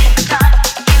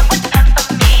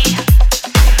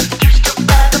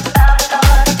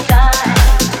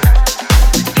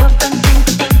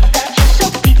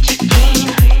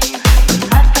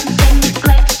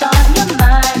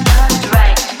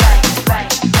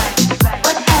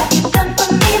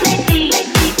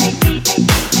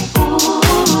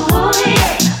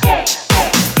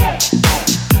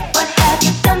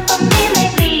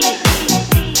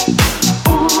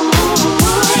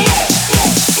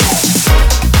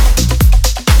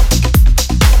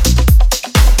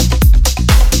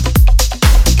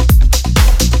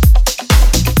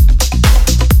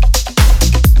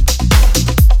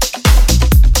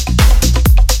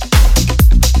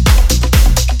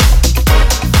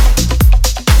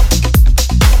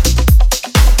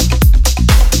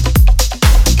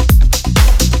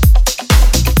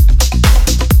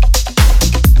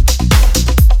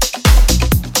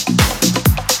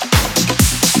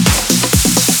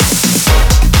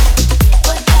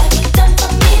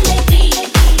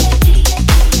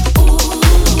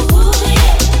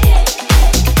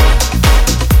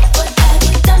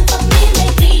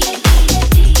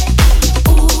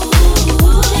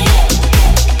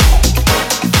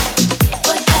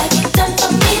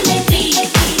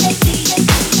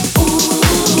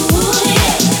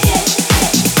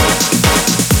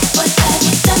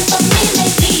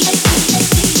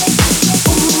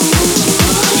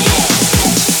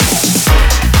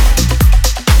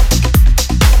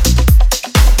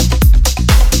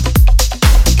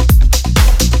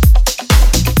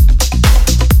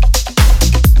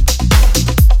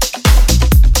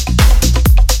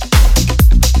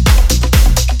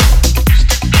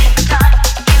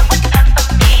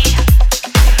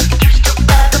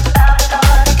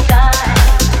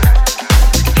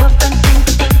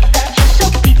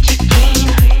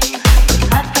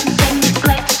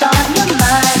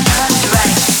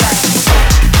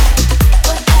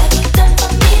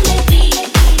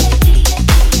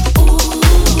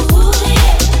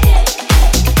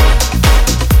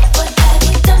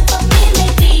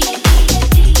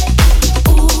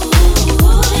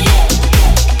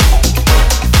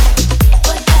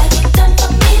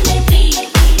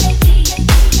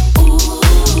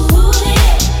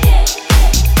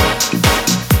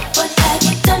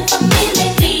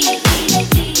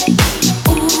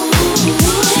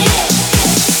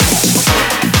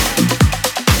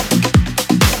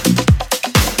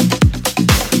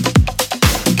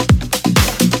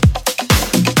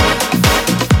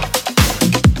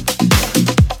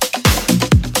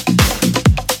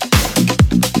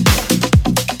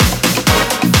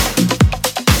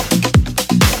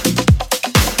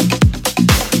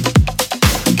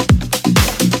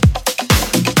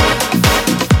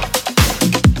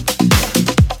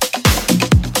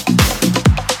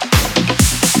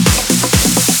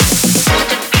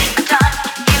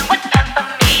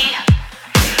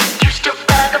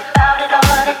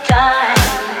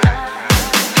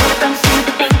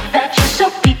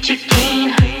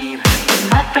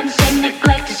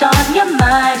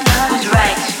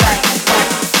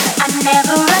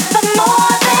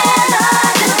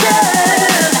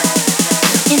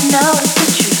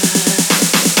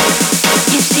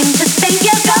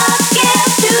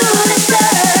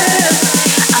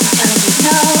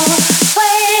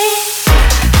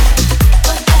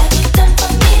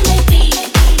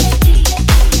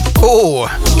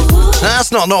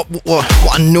 Not what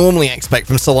I normally expect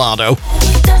from Salado.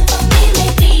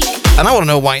 And I want to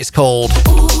know why it's called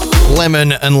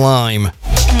Lemon and Lime.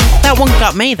 That one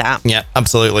got me, that. Yeah,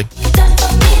 absolutely.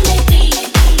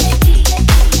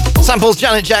 Samples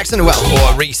Janet Jackson,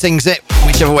 well, or re-sings it,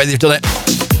 whichever way they've done it.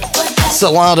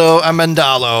 Salado and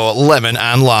Mandalo, Lemon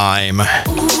and Lime.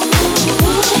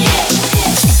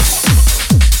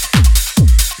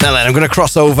 Now then, I'm going to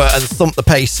cross over and thump the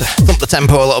pace, thump the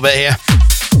tempo a little bit here.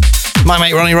 My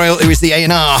mate Ronnie Royal, who is the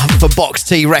A&R for Box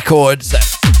T Records,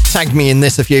 tagged me in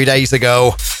this a few days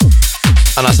ago,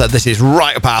 and I said, this is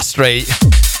right up our street.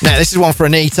 Now, this is one for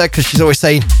Anita, because she's always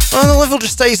saying, oh, the level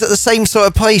just stays at the same sort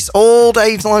of pace all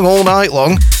day long, all night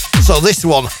long. So this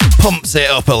one pumps it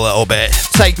up a little bit.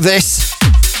 Take this,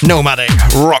 Nomadic,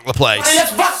 rock the place. Hey,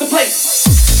 let's rock the place.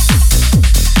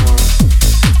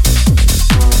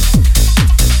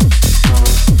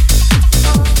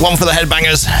 One for the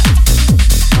headbangers.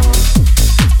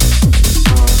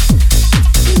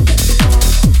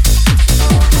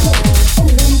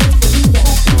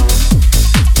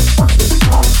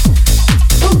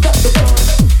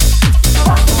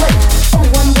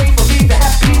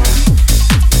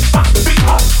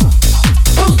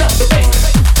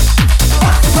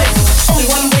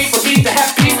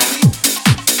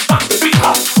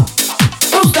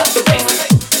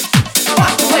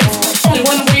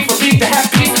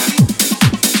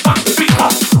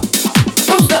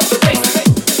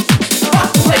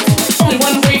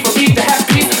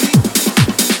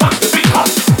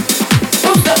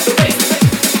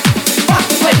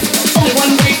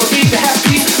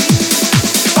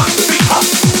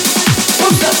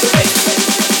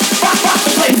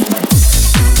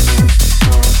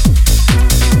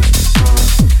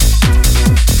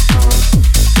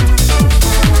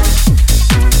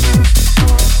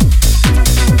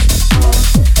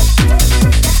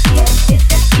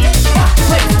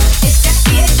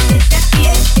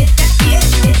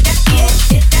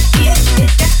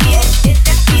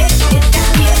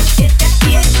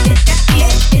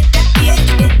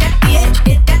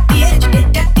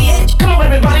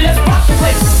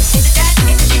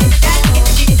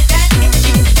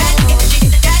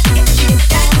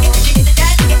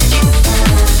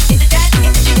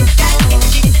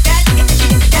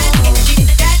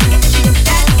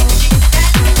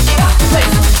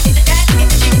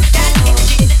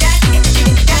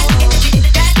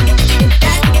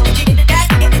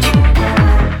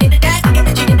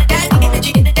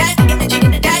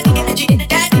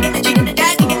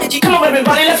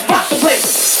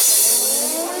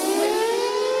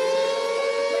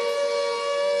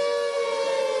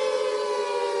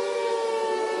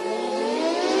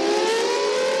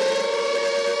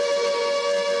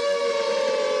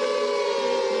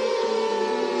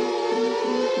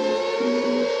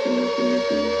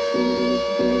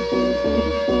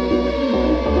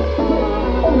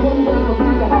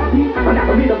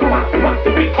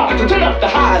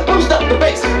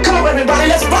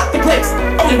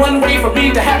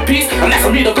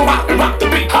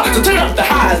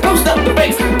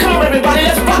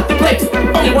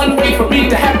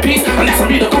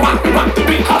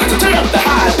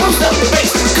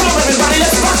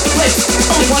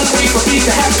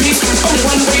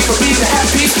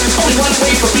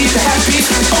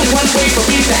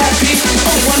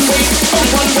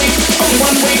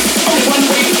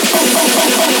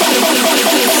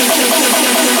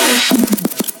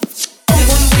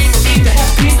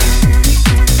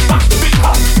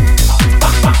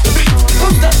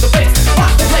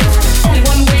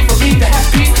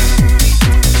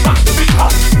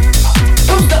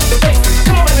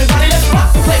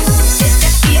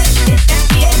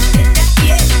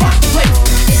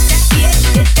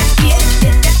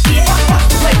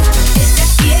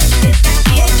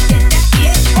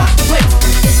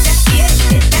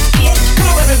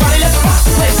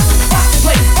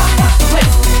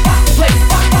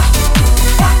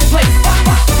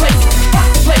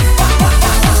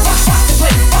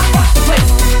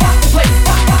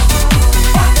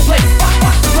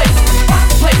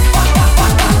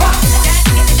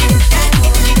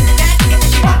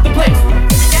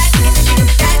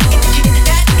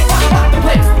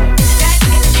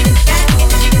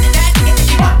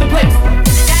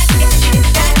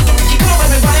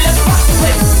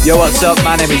 Yo, what's up?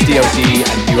 My name is DOD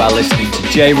and you are listening to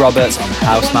Jay Roberts on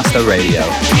Housemaster Radio.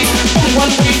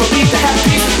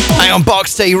 Hang on,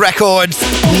 Box T Records,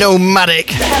 Nomadic.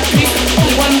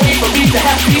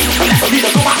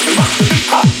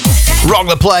 Rock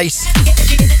the place.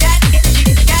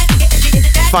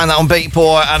 Find that on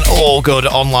Beatport and all good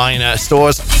online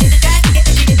stores.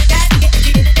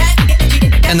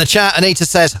 In the chat, Anita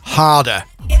says harder.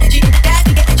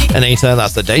 Anita,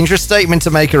 that's a dangerous statement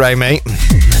to make around, mate.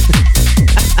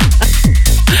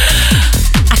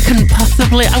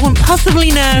 I wouldn't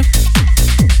possibly know.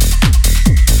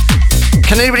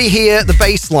 Can anybody hear the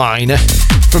bass line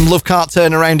from Love Can't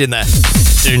Turn Around in there?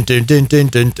 Dun, dun, dun, dun,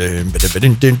 dun, dun,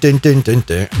 dun, dun, dun, dun, dun,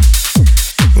 dun.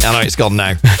 I know it's gone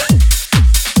now.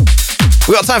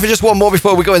 We've got time for just one more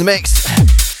before we go in the mix.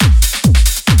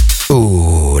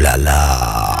 Ooh la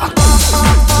la.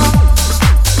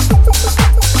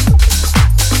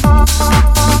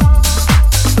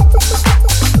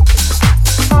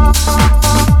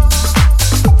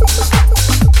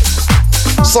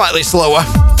 Slightly slower,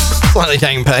 slightly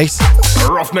down pace.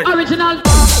 Roughneck. Original.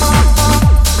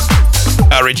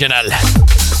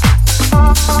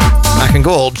 I can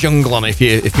go all jungle on if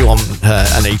you want,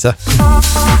 Anita.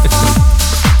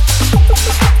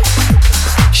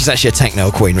 She's actually a techno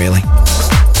queen, really.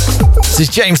 This is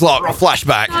James Lock,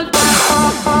 Flashback.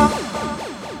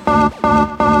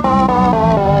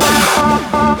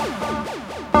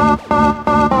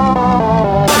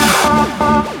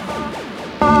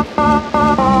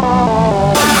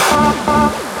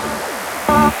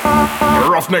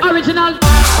 Roughneck. Original.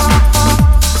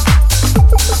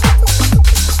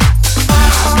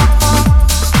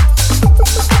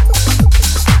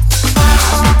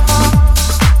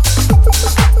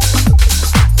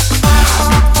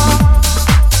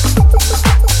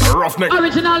 Roughneck.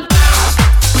 Original.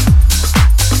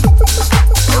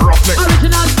 Roughneck.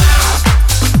 Original.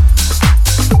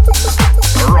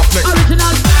 Roughneck.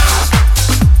 Original.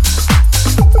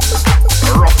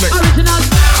 Roughneck. Original.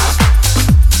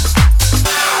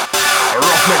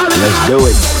 Roughneck. Let's do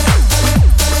it.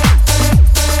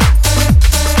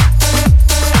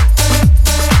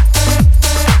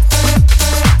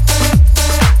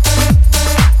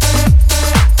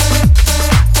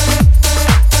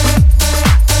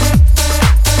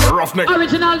 Roughneck.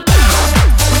 Original.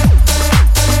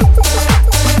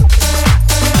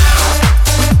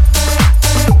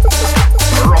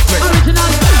 Roughneck. Original.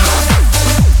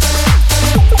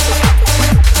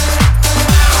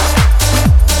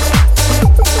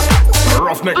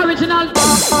 Roughneck. Original.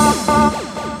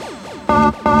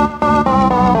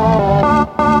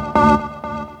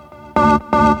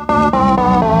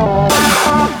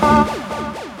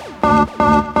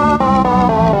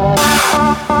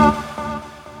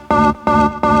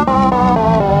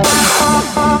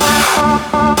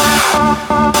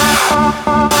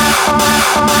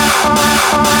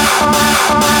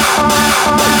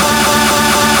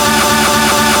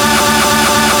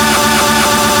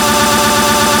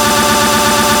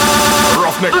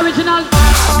 Original.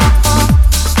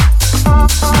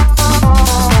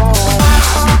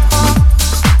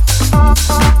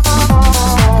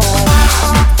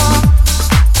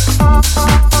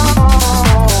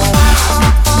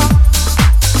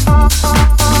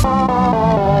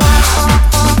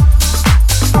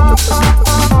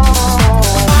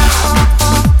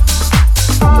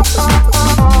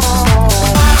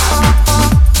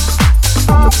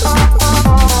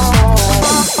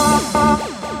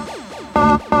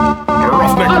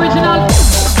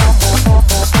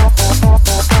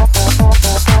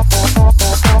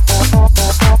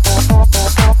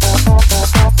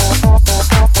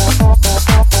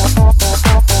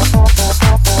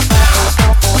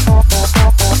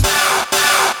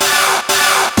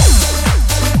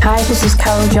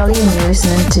 Jolly and you're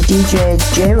listening to DJ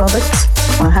J Roberts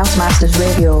on House Masters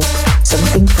Radio.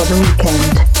 Something for the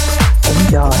weekend.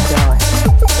 Enjoy.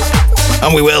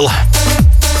 And we will.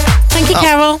 Thank you,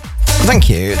 Carol. Thank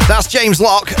you. That's James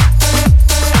Lock.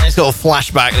 It's called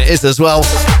Flashback. It is as well.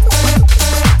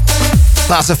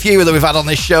 That's a few that we've had on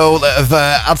this show that have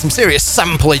had some serious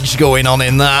samplage going on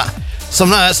in that. Some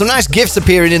nice gifs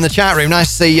appearing in the chat room. Nice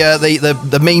to see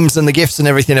the memes and the gifs and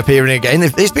everything appearing again.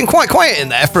 It's been quite quiet in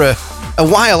there for a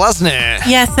while, hasn't it?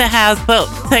 Yes, it has, but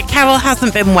Carol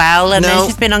hasn't been well, and then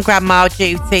she's been on grandma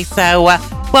duty, so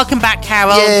welcome back,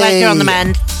 Carol. Yay. Glad you're on the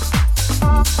mend.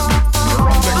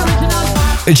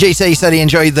 GT said he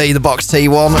enjoyed the box T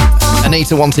one.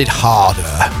 Anita wanted harder.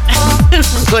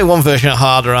 There's only one version of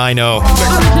harder I know.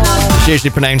 It's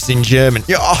usually pronounced in German.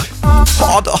 Yeah,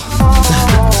 harder.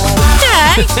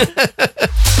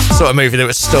 Sort of movie that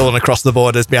was stolen across the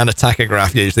borders behind a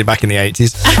tachograph, usually back in the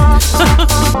 80s.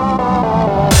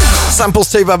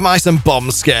 Samples Two Bad Mice and Bomb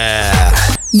Scare.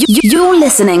 You're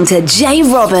listening to Jay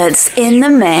Roberts in the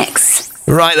mix.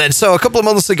 Right then, so a couple of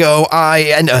months ago,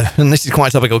 and this is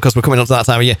quite topical because we're coming up to that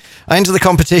time of year, I entered the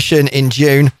competition in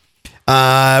June,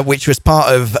 which was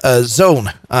part of Zone,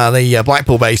 the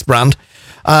Blackpool-based brand.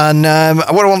 And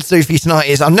what I want to do for you tonight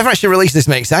is, I've never actually released this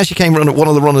mix. I actually came one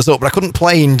of the runners up, but I couldn't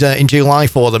play in July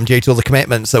for them due to all the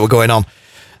commitments that were going on.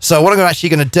 So what I'm actually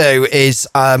going to do is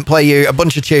play you a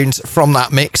bunch of tunes from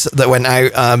that mix that went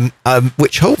out,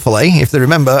 which hopefully, if they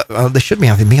remember, they should be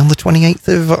having me on the 28th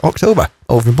of October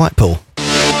over in Blackpool.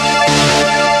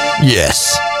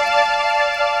 Yes.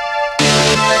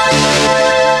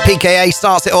 PKA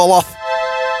starts it all off.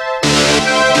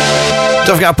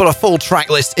 Don't forget, I'll put a full track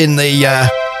list in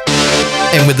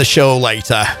with the show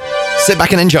later. Sit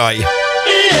back and enjoy.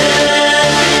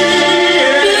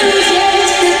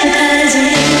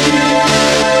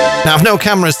 Now, I've no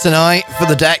cameras tonight for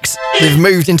the decks. They've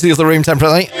moved into the other room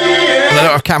temporarily. And I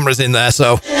don't have cameras in there,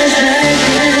 so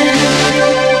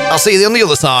I'll see you on the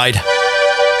other side.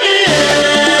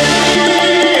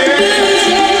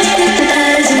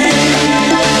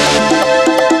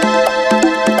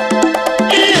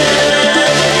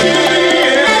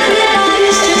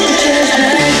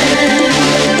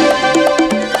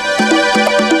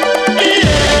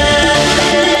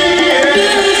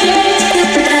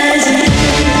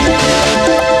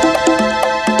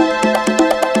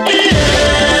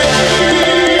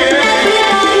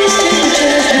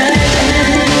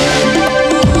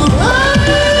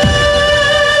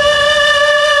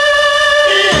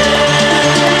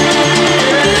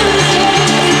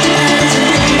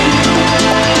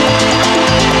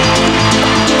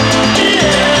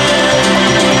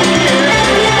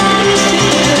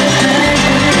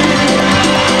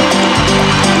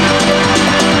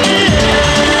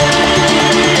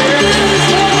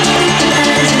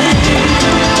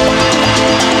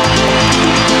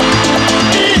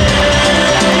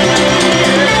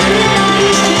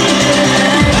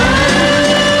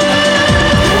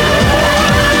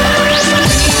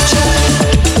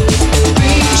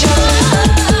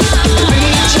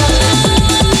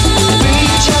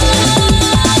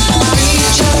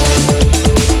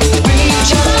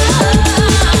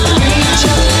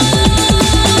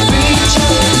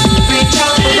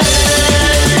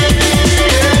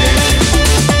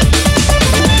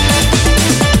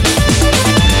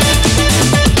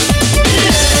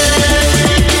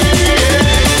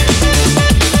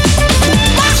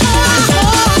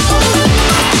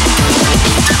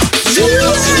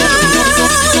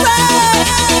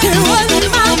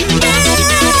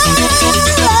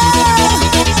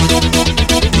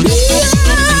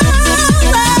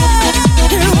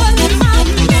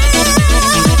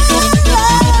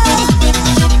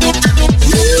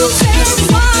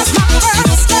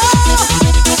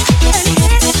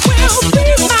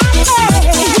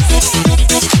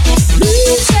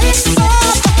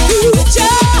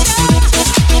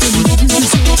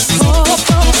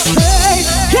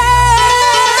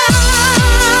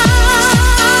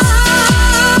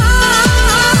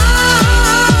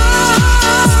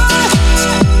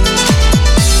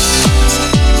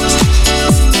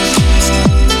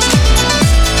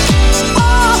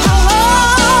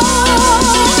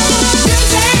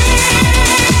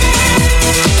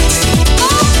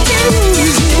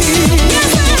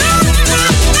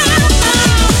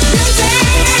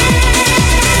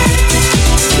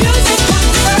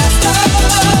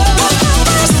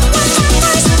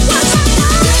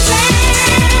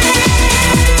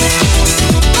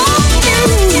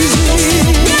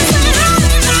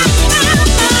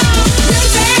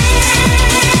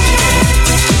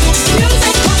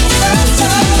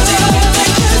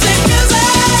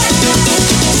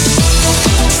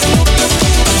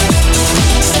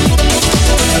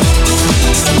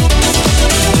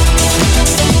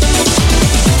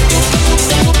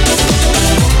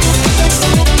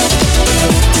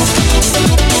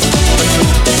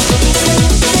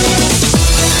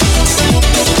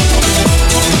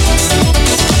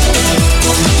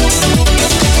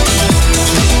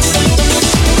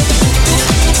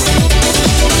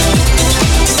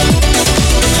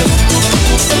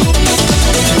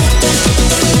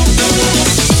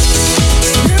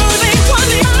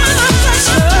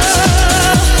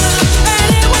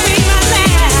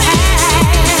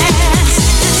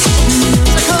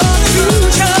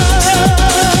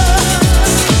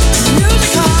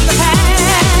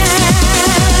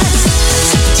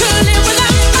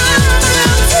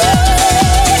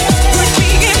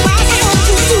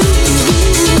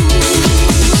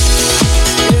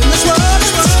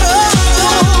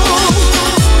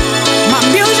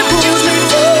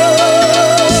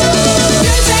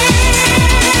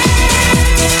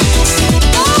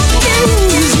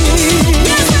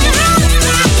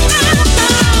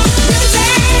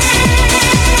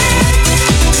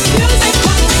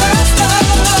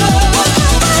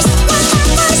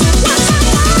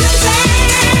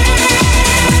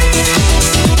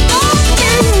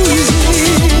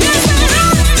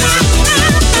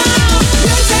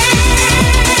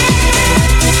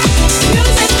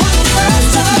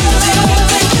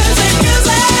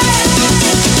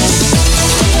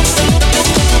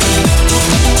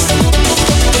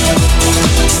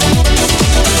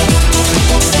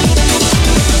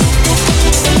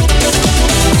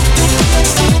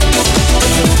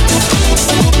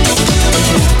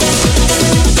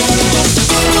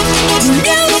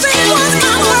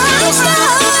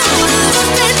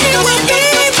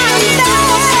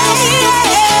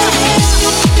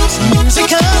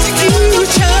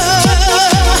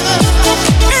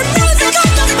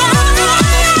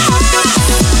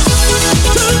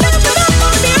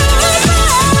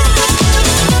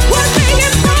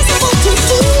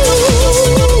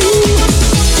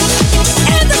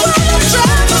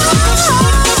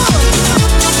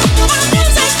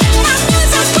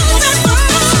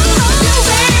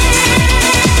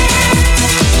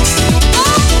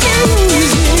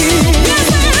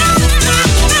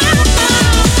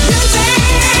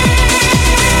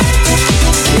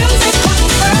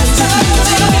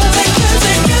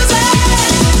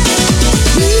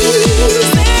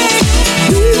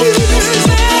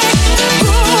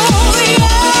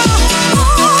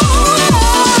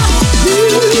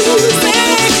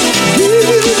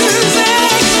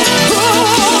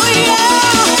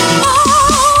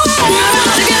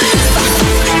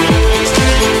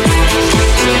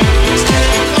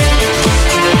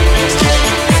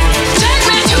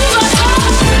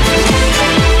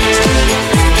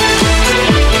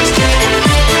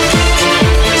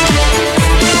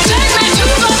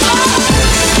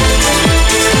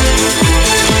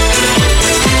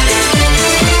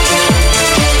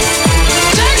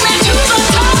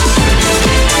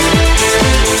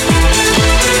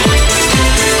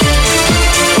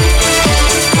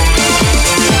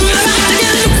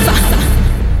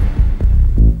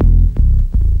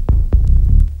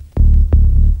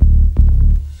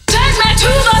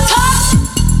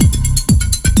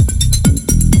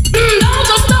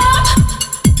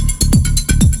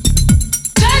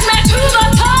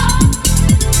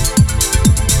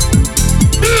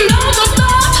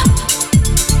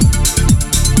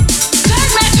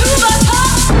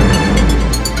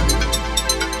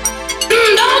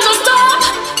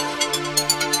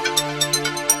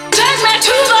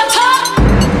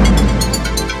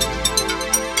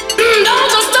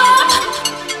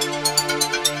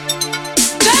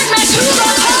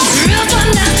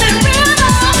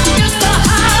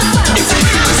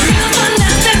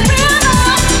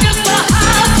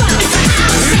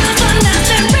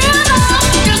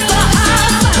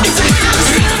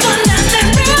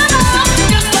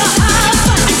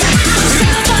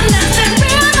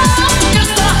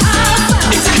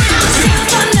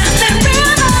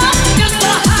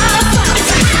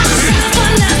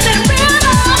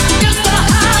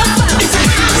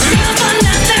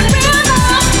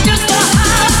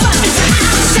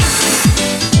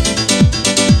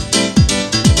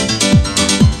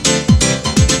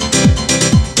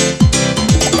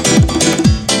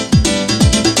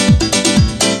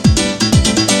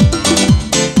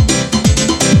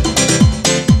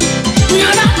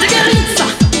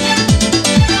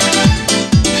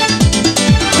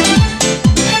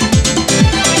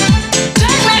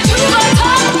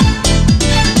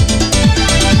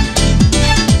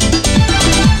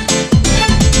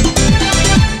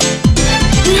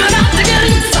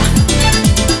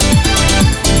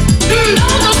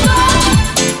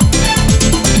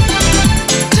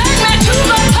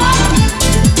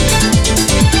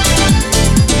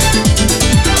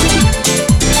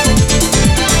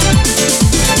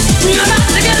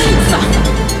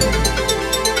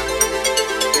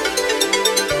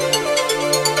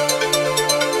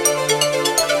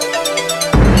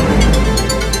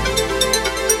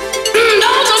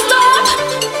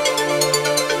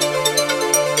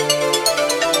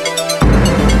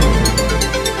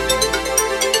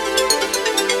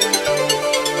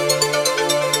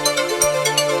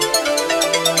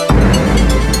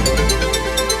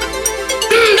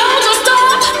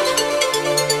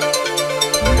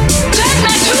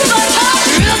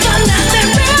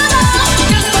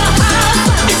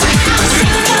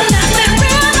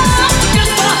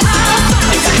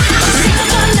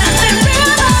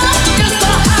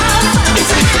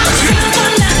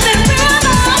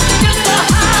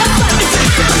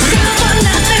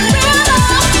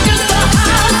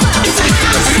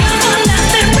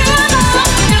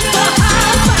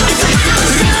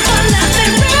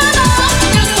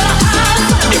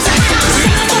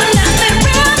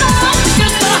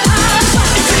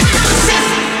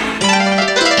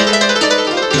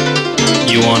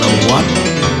 What?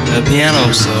 A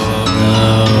piano solo?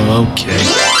 No,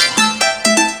 okay.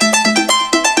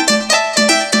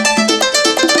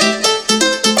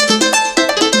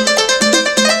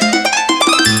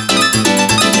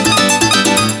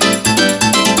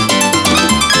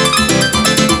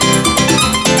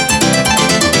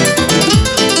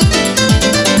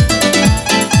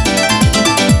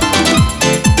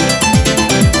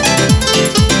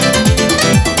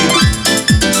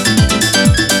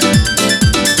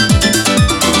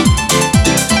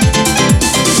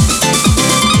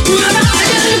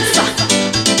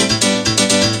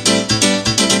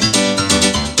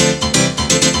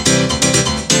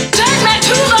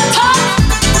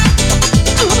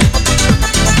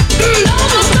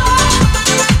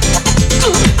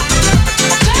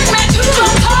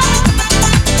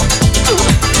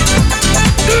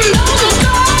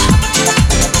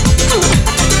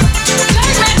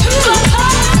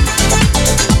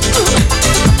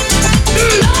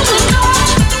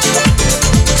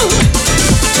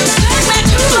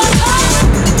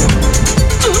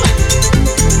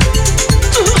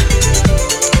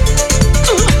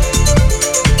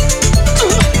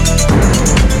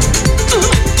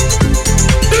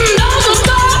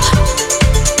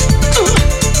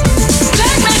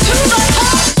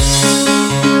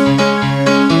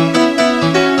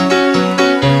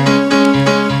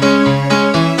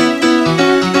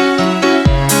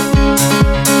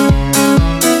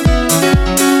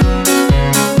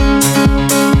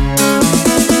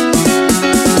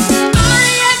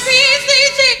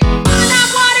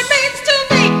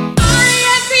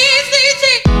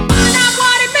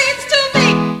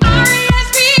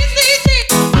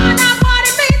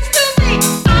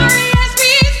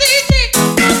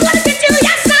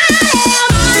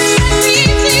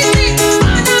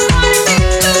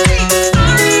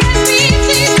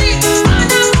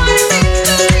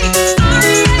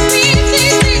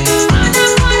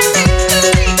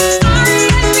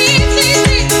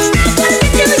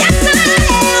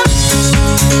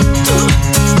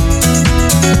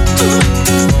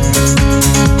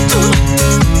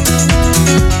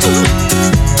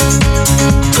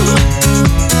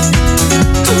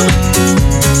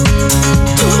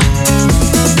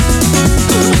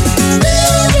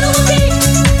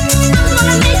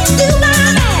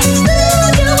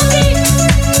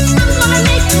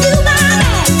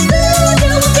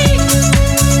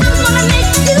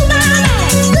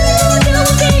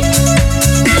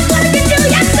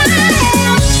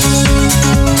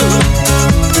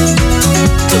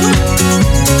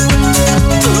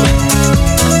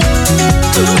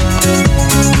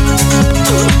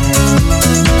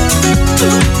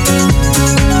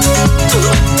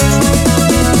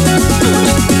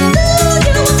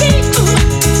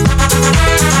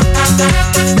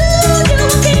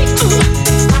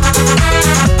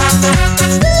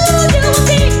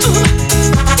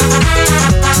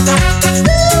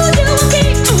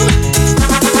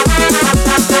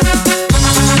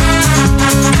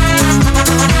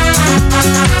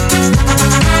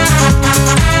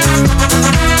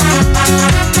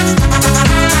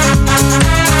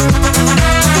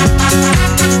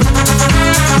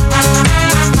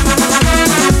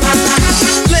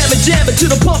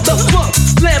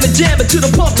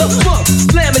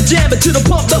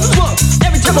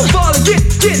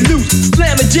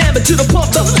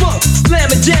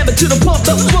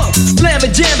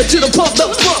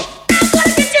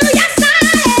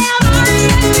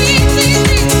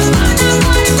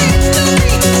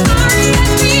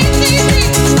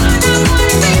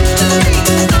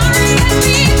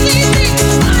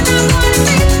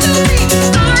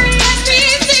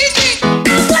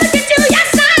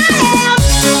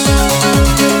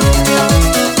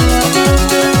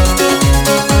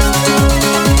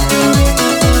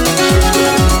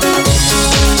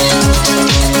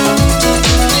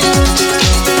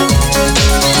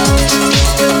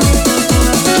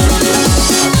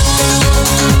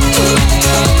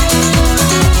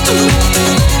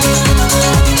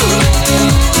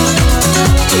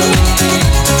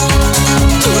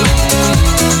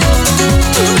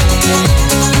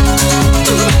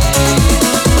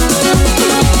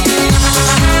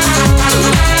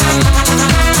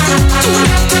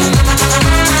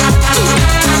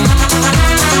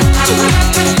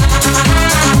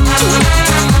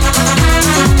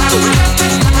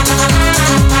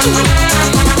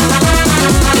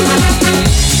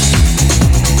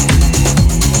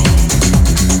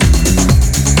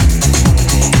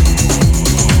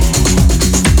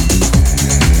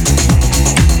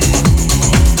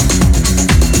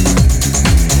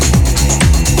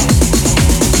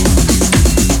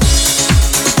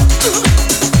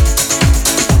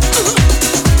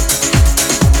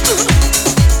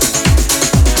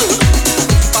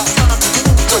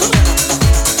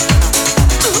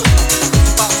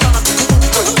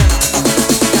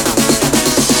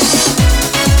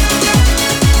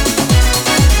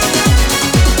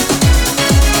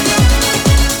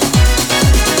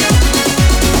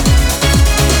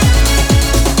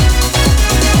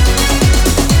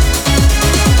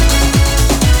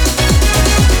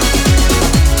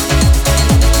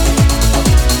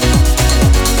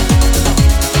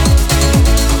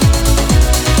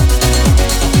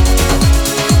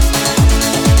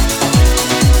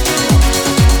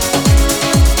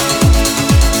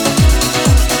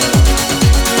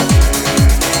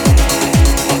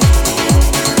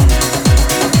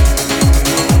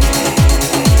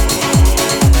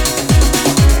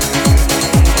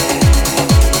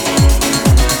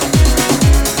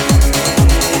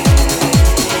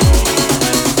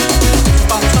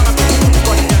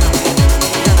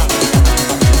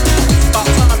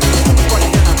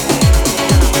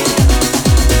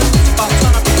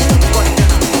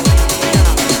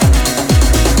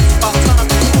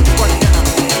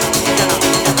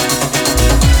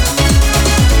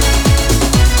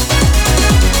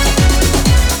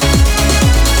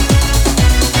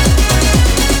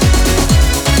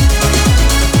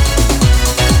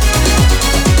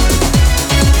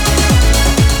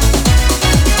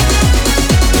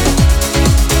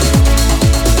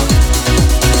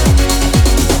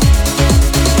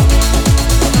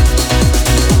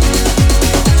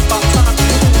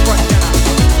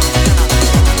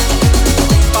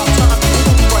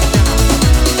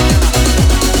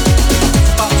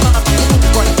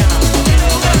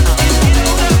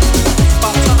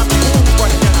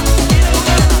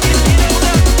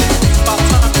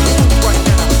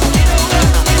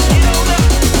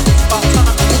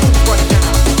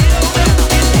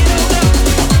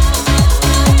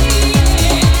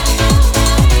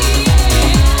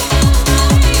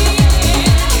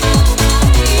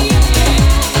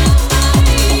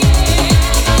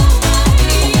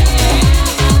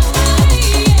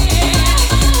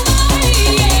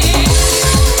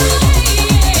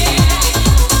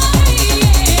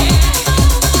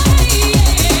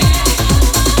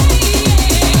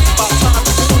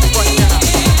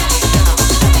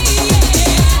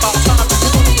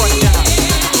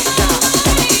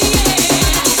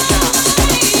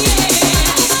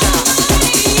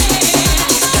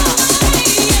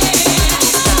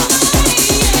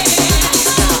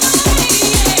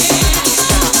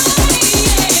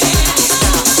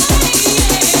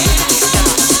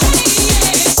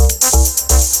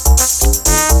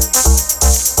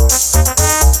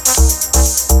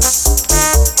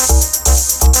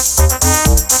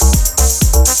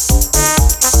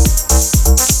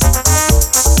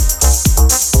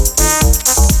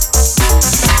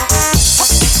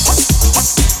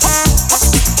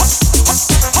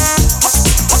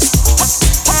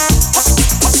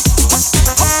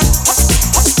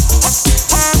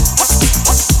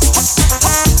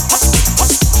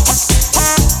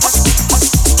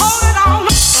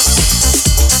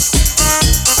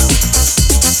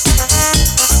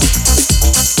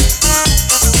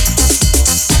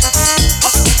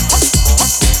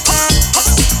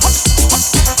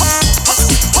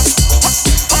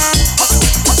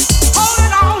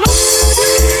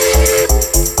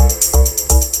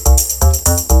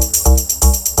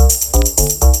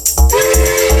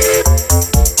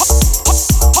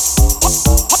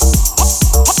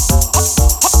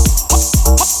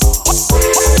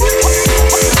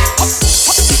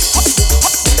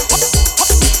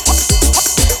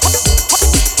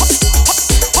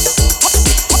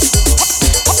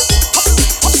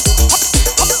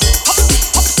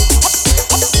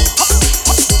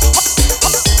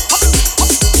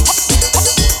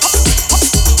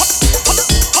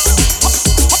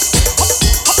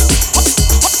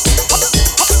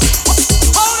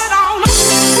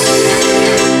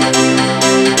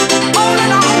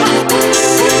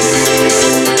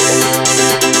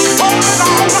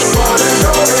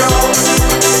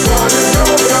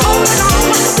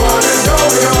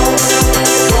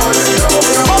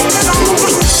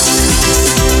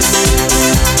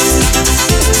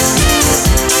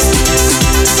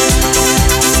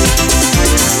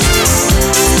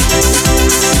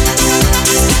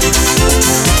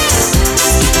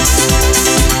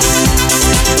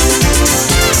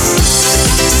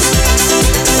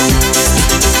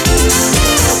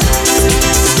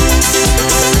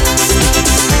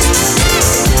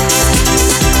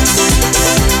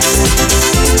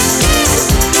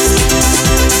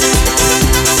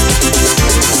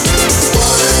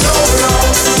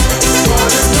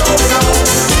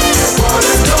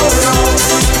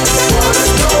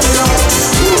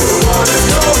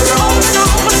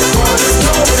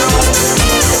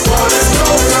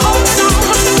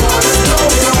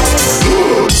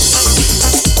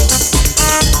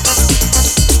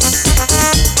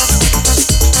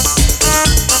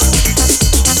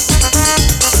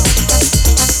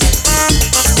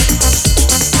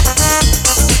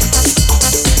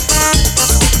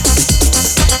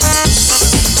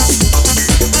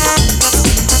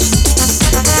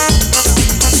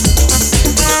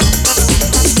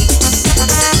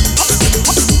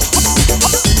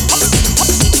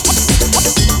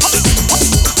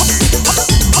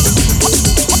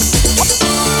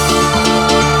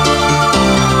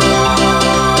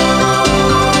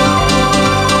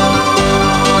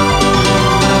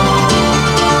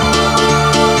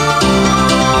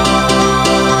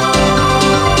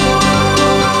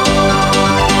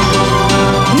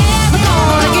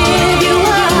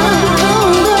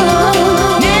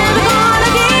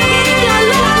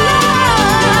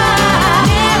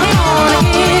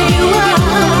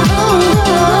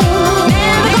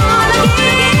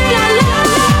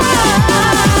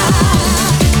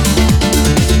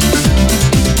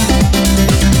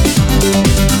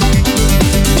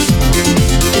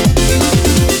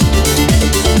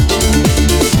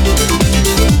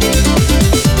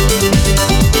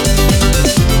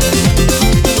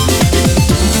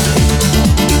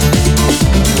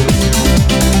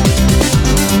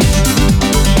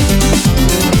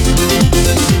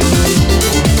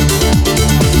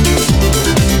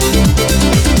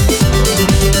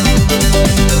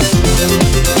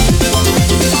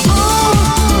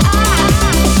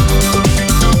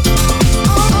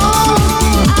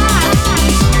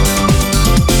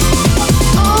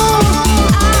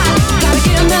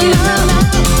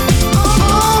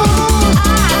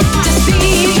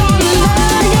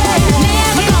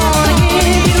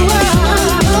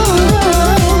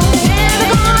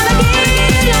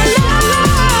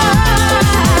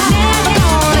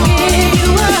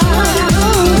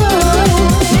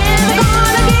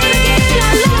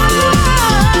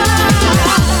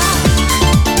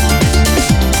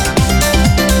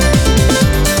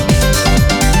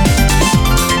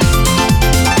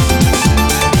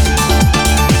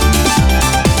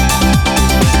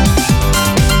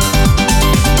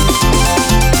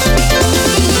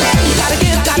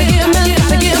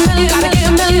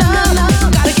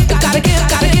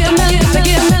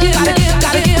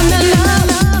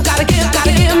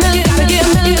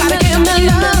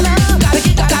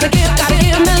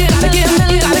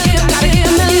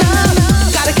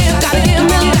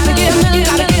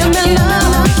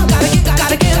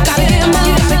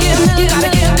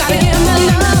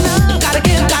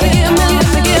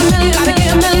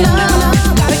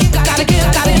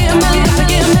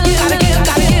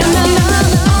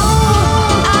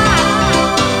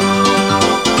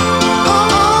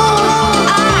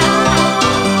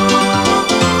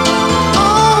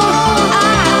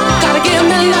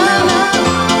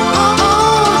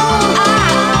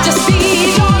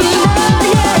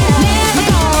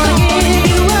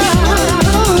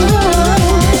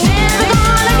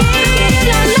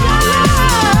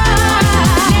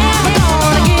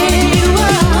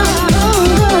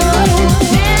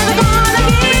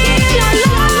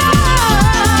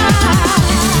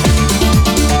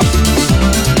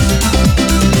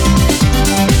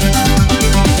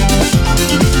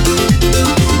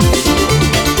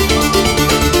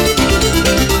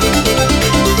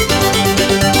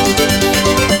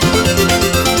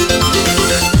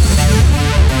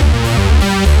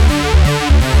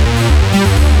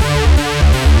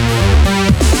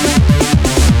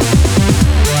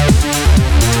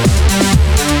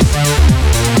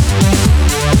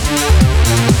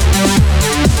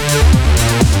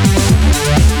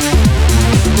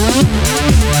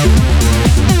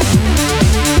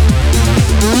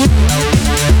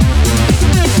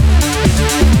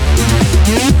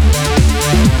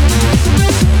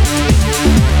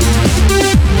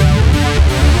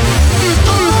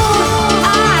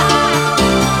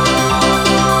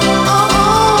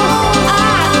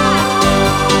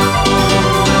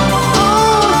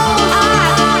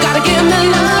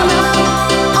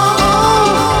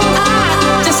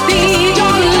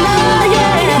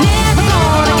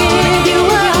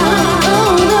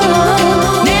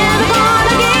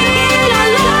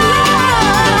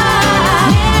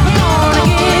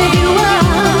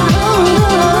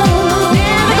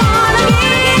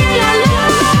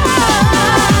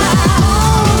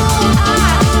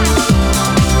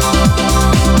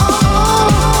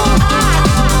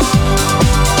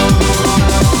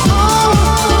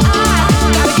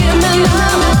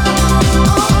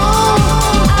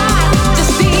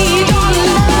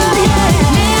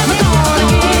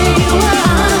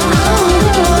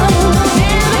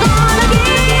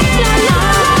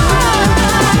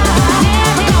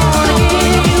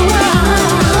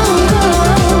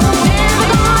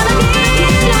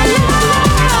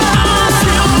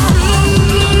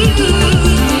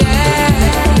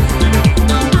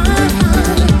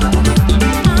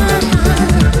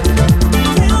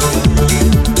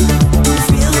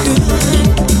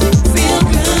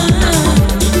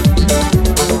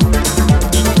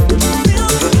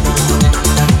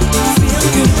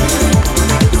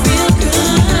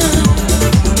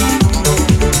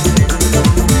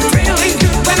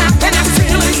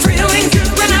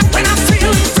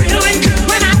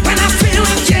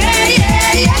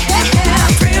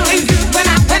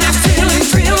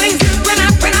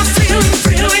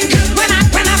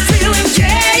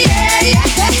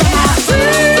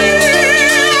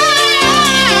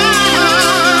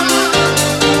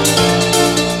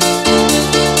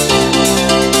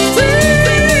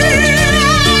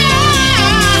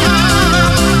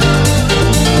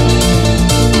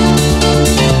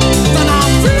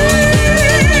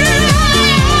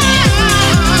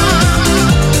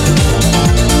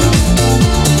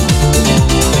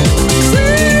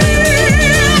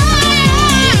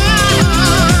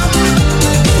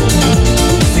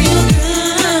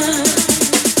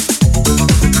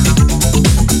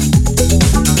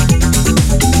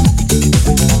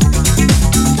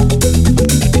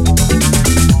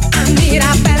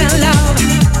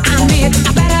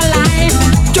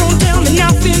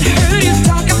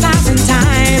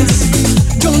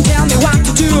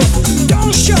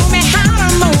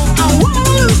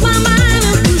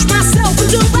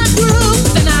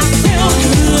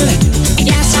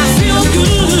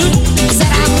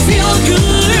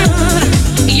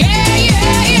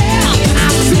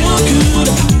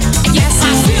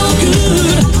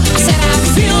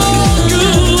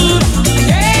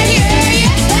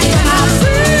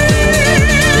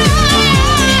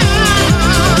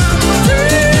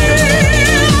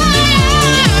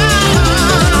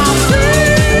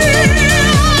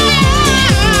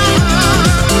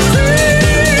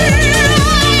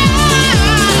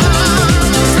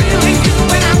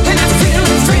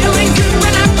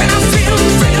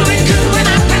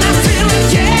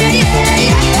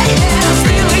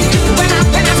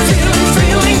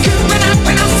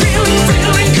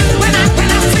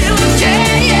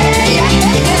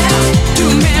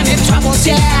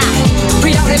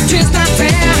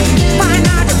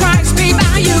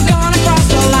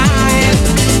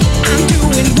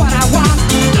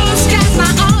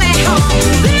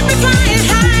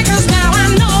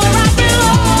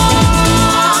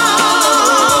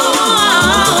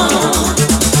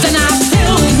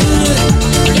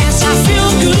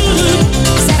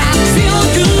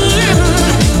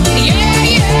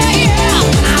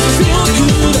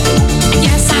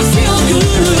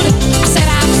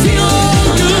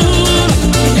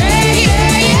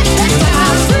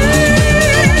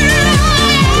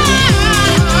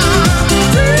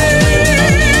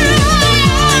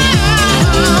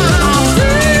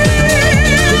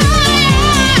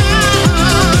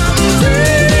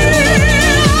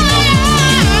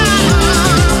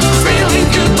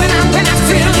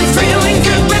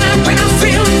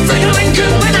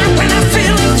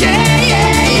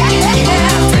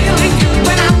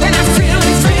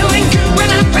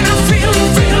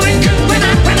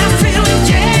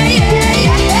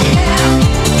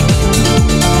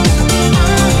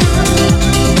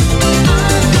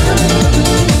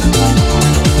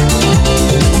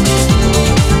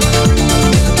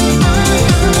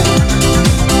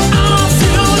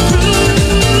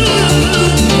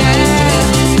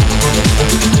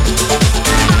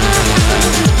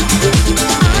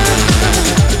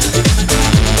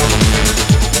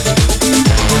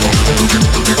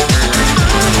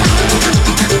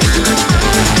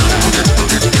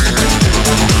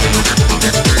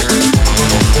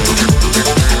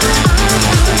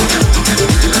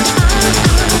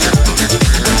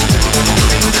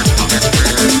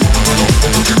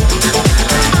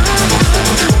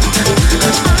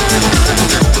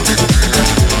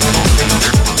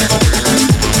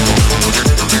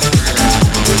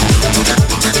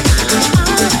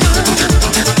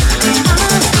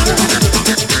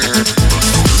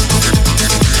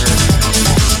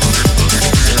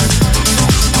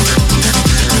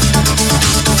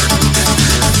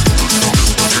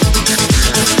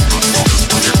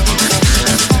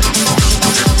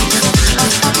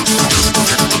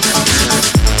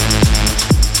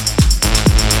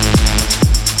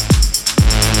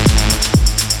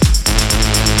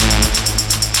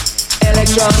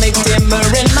 electronic dimmer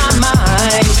in my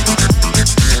mind,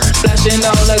 flashing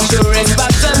all luxurious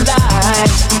spots of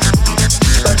light.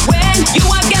 But when you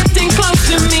are getting close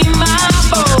to me, my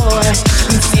boy,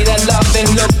 you see that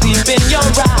loving look deep in your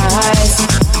eyes.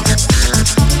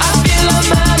 I feel a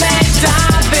mermaid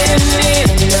diving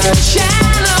in the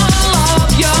channel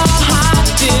of your heart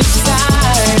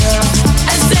desire,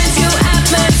 a sensual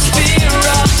atmosphere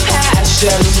of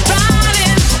passion,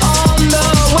 riding on the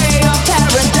way of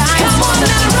paradise. Come on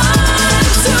and run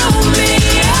to me,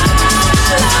 I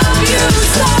love you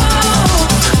so.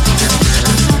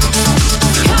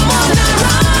 Come on and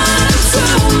run to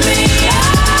me,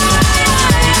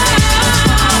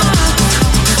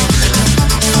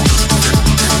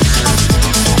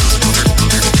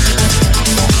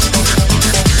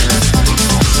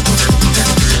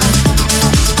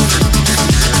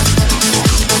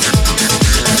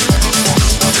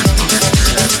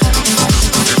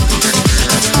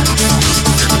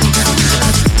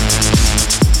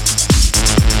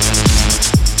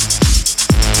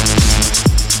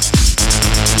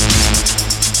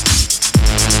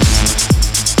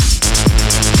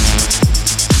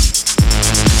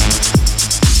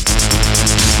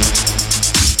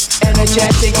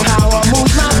 energetic power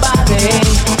moves my body,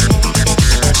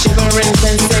 shivering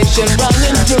sensation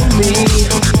running through me.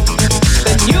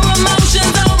 The new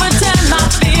emotions overturn my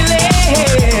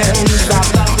feelings. I've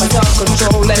lost my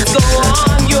self-control, let's go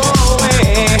on your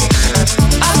way.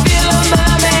 I feel a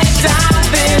mermaid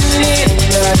diving in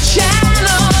the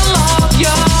channel of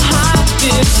your heart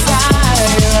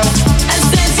desire, a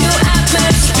sensual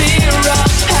atmosphere of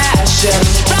passion,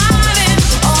 riding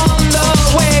on the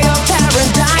way of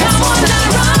paradise. Come on and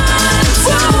run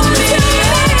to me,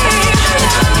 I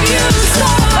love you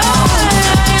so. Come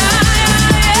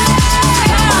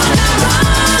on and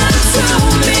run to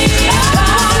me,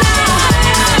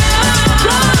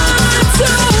 run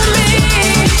to me.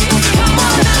 Come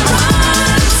on and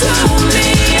run to me,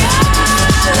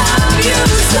 I love you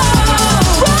so.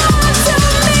 Run to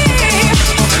me,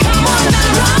 come on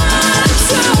and run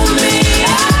to me.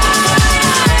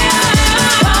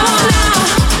 Come on now.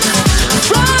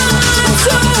 Run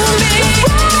to me,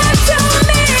 run to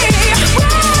me,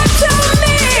 run to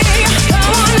me.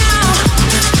 Come on now,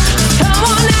 come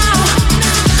on now.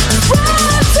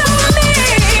 Run to me,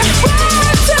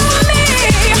 run to me.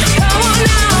 Come on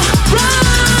now,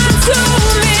 run to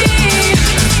me.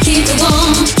 Keep it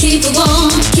warm, keep it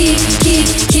warm, keep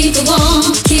it warm,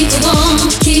 keep it warm,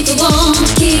 keep it warm,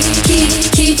 keep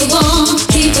it warm,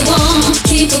 keep it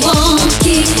warm,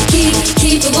 keep it warm,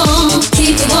 keep it warm, keep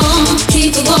it warm,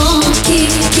 keep it warm,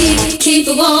 keep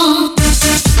it warm.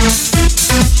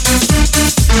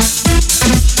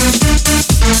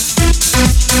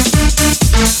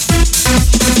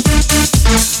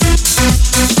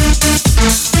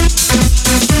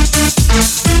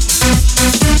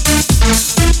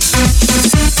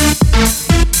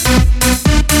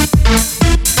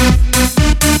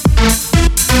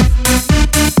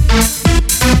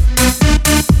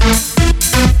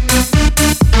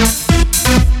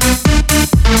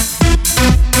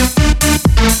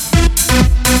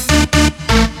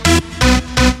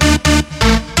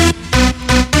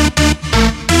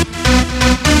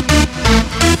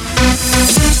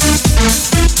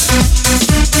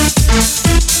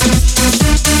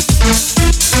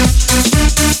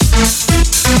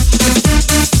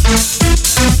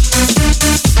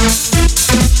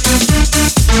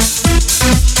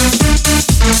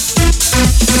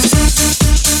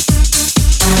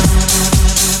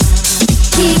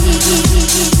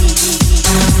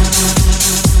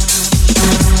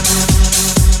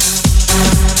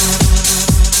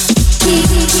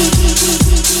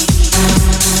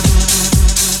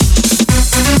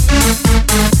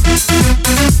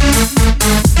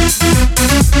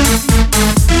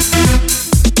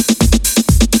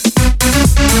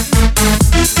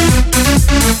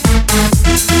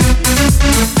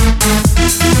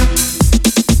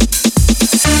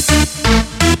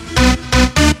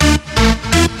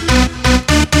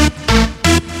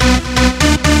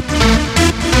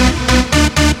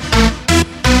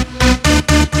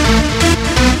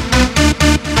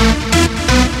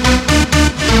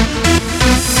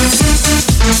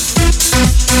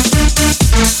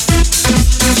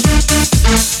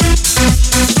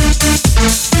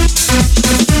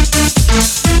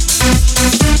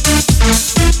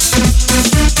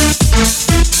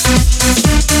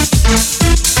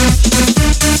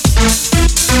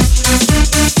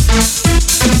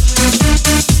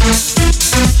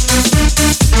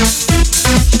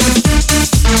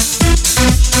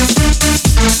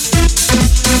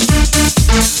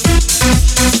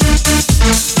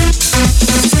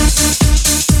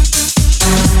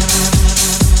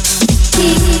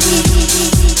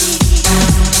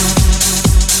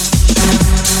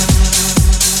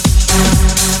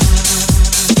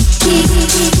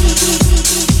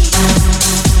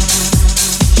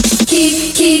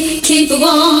 keep it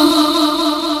warm.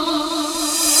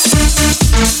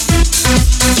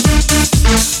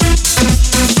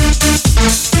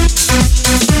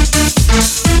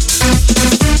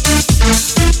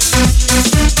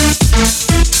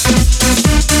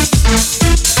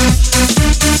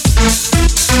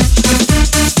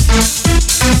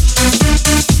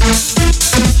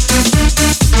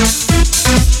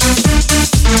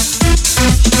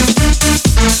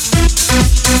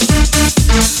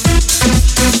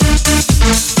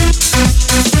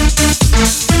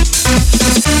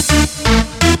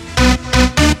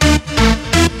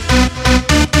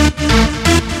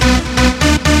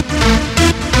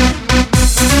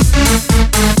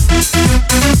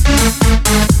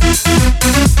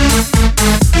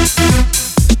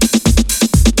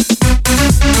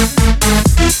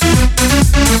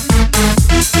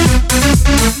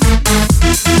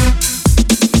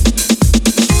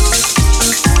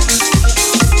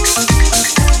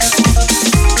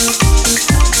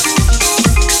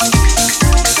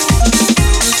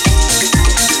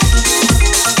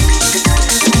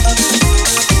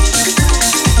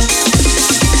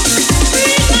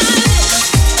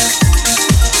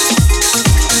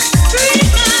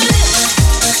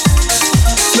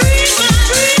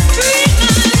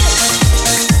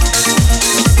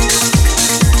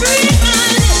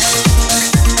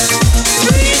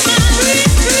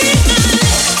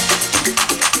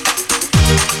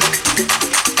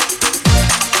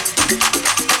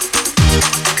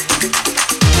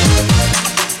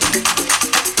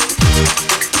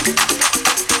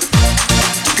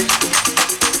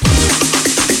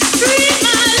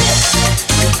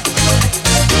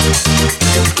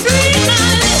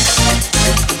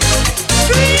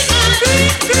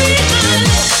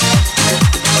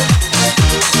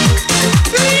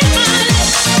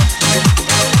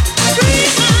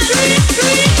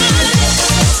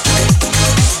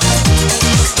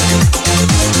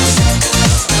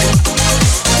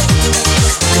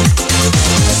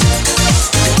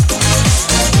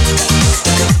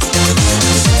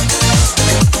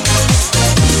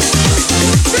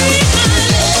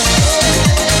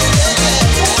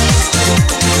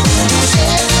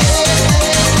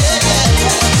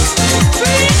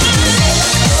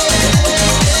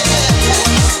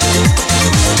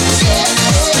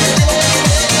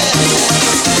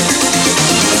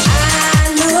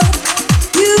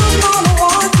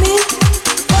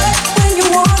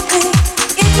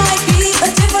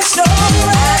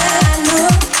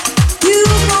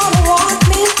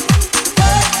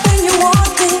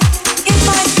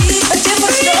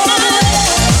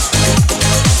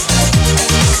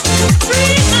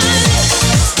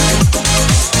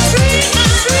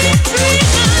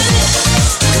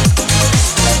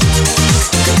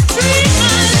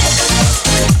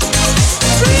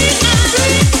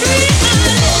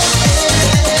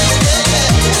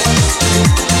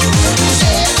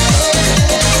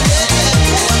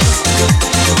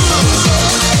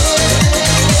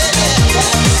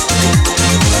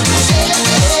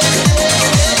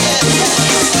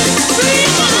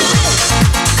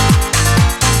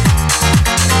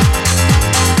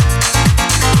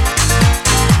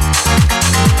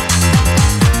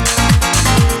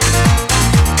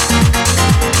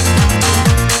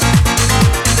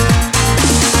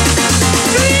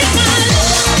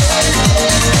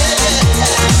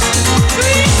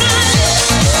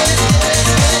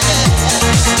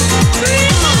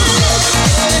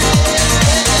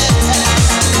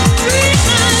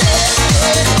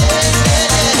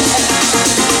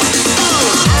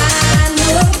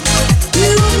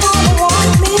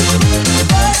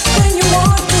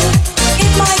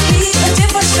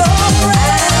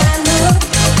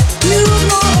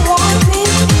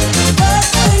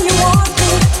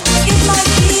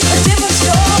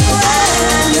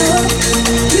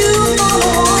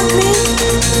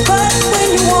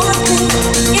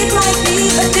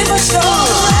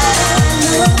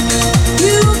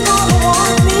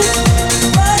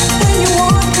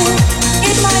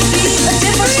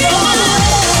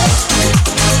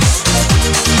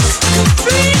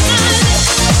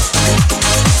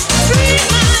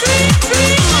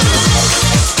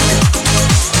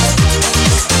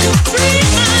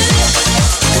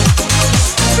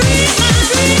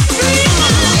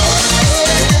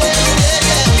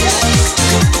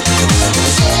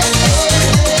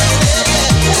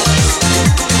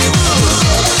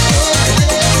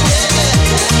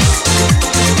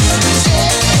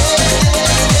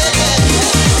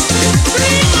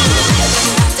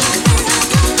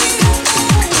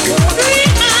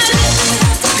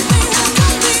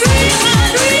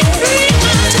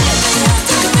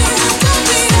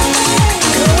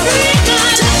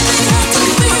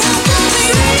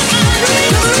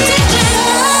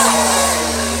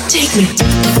 Blow your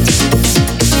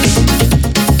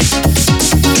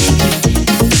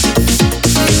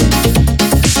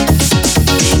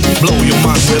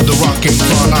mind with the rockin'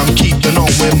 fun. I'm keeping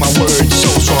on with my words so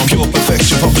strong. Pure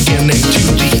perfection from beginning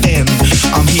to the end.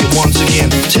 I'm here once again.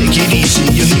 Take it easy,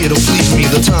 you're here to please me.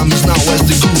 The time is now as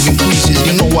the groove increases.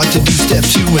 You know what to do, step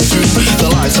 2 and through.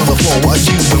 The lights on the floor, what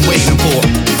you've been waiting for.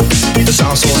 The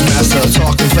sound source master,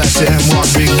 talking faster and rock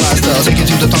big blaster. Take it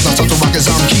to the top, now start to rock as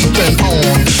I'm keeping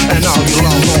on. And now you're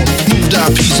long on. Move that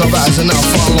piece of eyes and now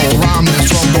follow. Rhyme and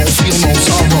trombone, feel no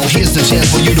sorrow. Here's the chance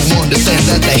for you to understand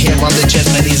that the hair on the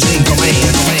chestnut is in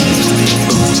command.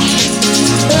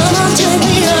 Come on, take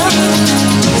me up.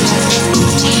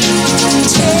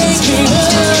 Take me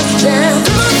up now.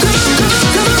 Come on,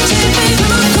 come on, take me.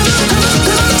 Come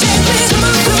on, take me. Come on,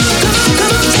 take me.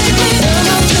 Come on, take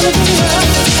me up.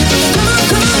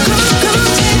 Come on,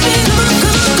 take me. Come on,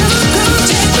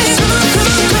 take me.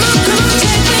 Come on,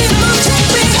 take me. Come on,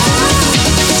 take me up.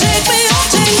 Take me up,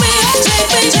 take me up, take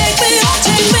me, take me up,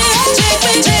 take me up, take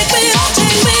me, take me up,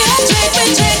 take me up, take me,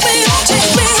 take me up,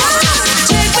 take me up.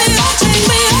 Take me up, take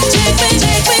me up, take me,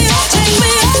 take me up, take me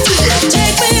up,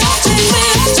 take me up, take me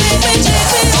up, take me, take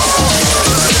me up.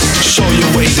 Show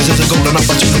your way, this is a golden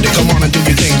opportunity. Come on and do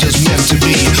your thing, just meant to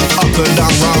be. Up and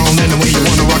down, round, any way you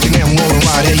wanna rock it and roll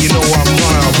right. Hey, you know I'm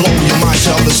gonna blow your mind,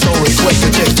 tell the story quick. The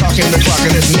tick tocking the clock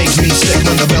and it makes me sick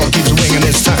when the bell keeps ringing.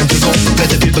 It's time to go. Let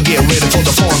the people get ready for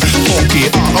the fun. Funky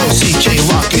ROCK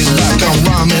rock is back. I'm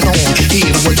rhyming on,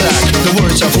 here to attack. The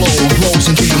words I flow rolls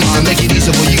into your mind, make it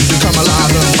easy for you to come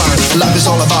alive and find. Life is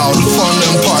all about fun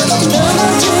and part.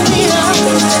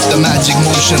 The magic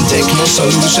motion, take no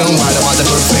solution. Right about the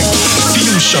perfect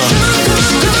fusion.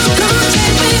 Take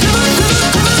me up,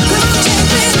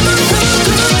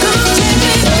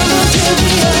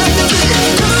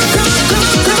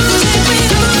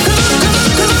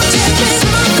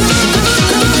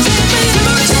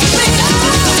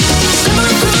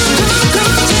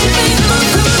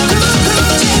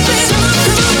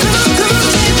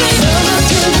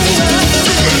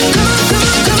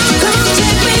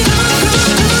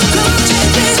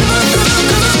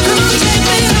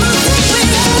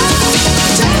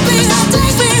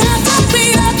 take me up.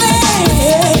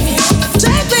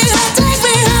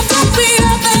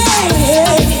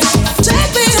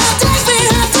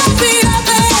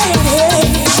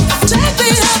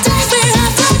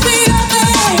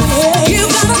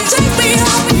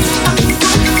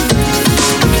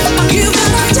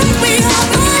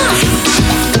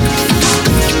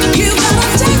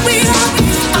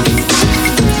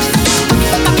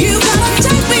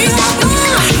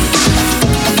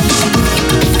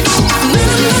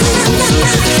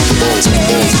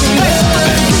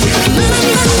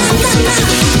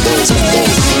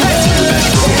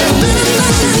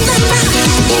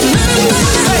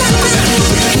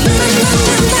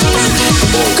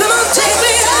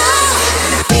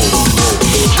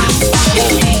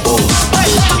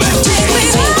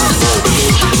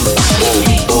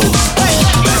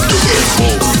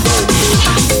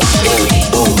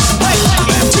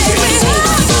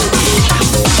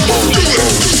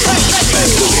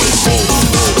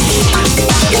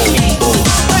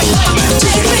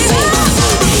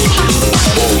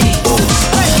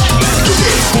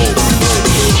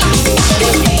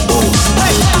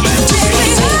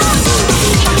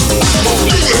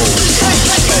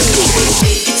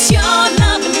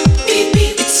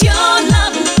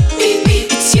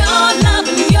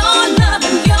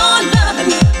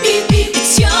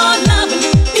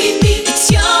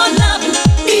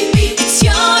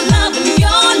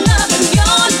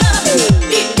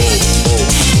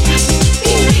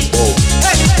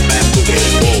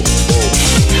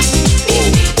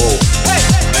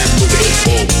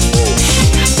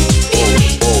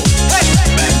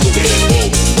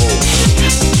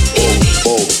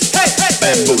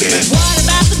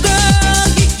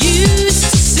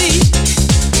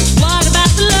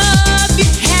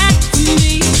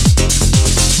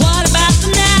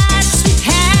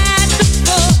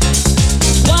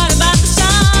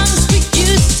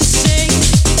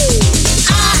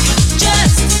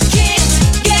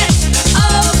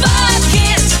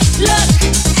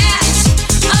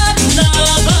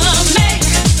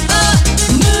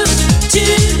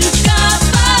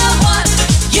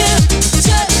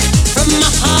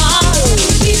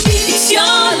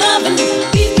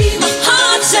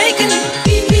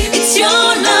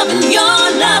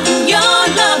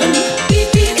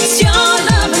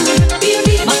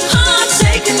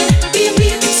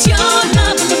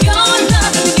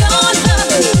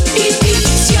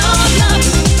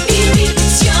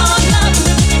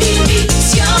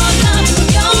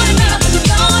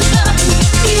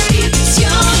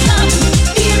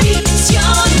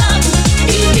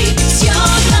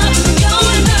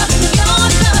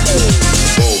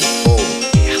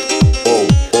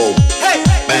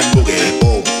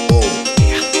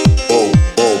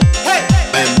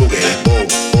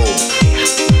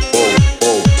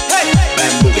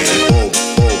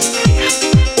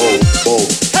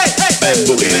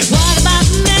 Hearing what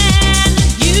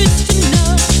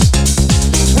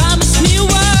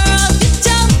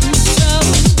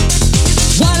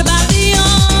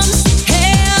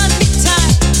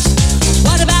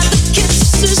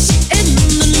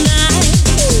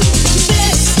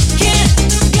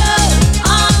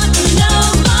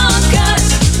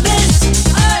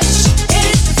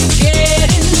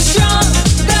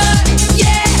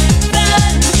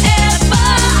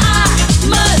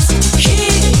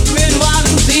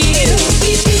I'm feeling.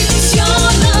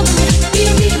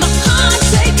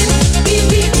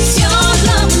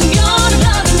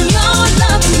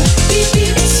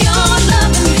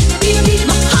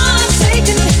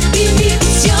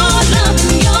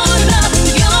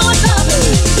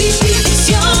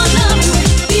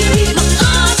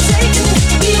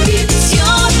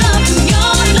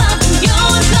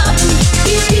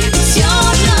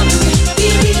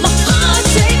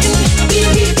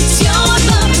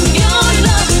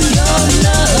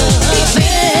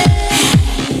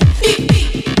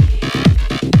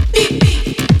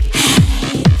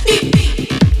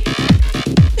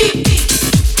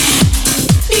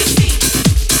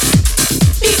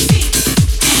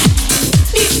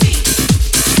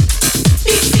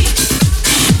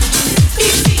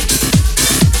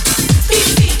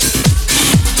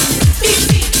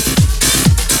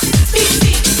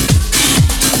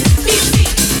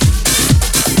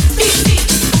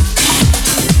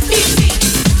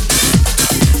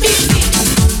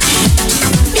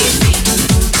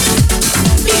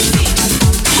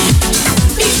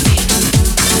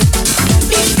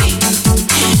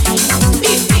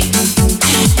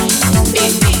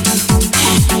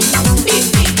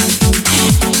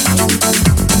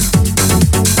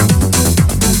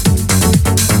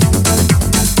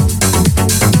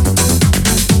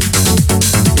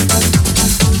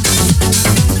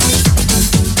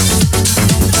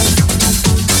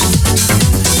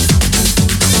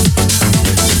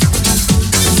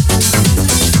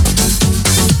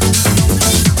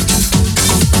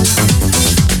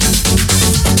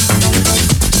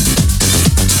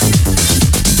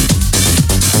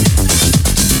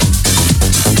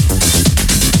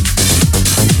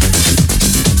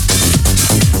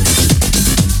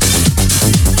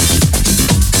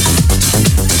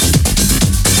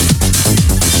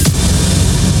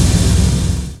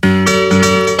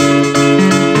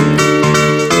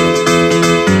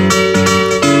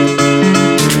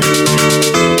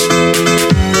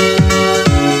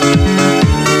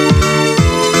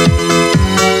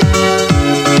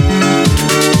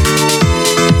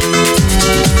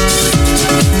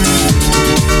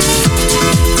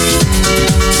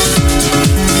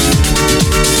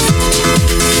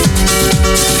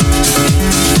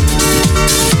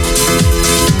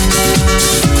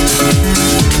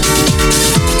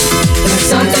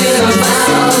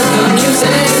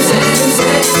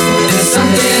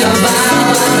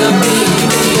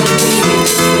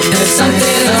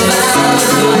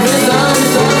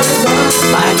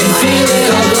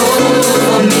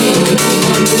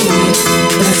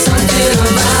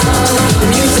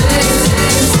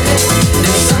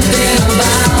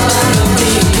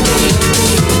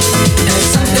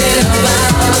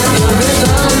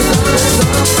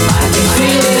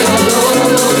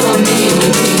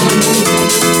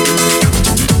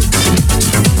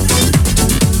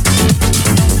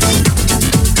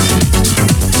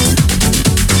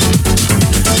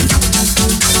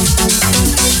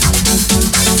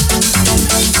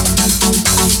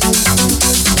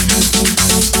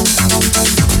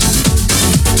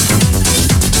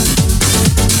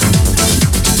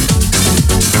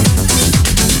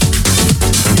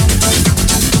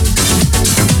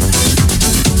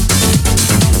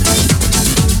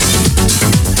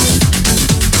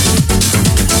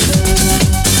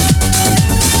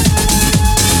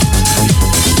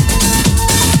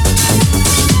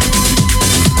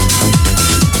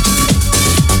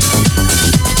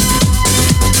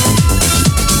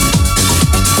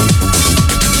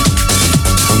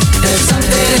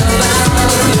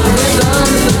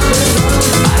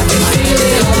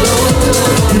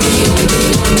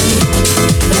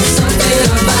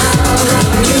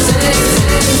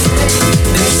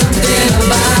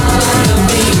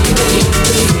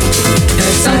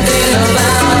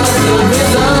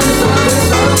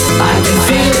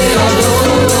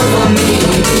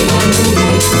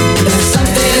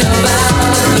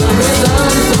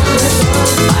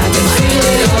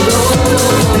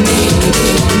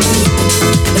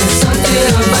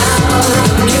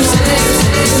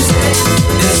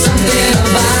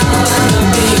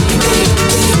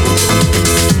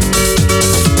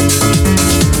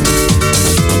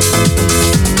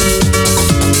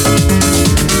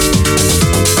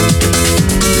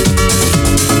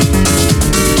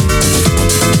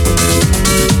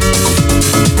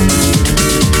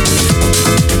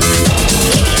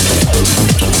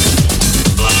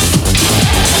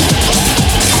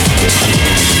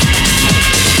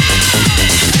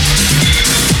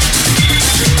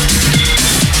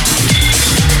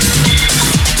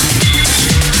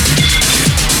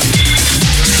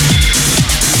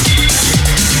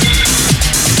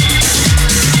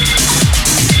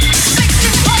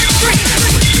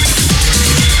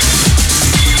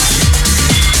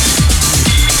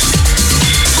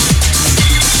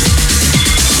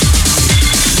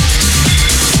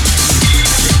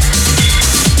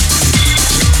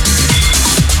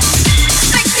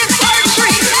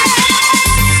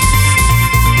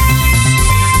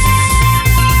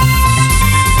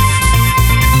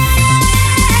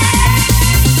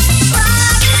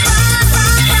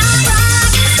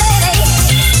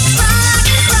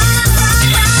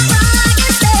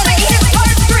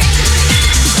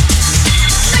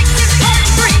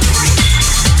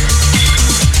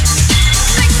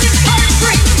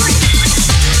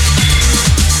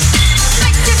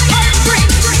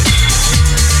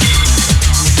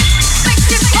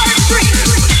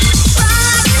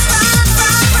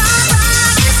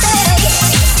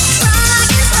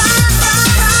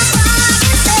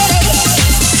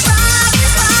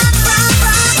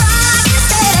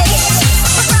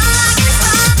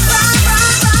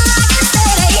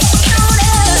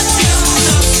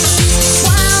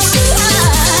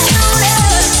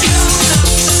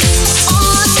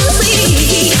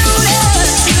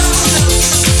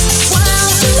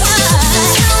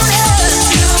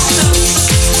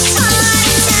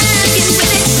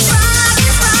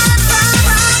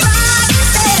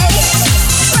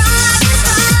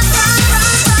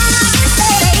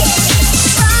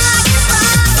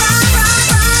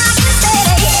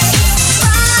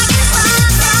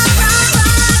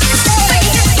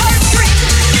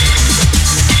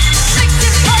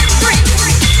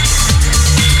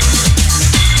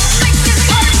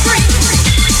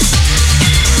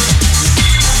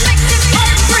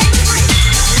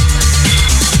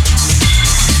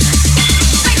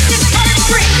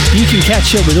 can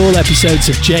catch up with all episodes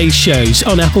of Jay's shows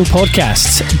on Apple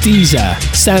Podcasts, Deezer,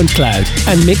 SoundCloud,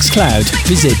 and Mixcloud.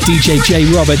 Visit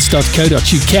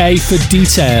djjroberts.co.uk for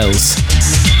details.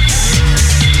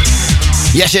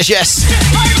 Yes.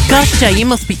 Gosh, Jay, you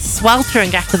must be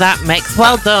sweltering after that mix.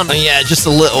 Well done. Yeah, just a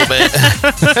little bit.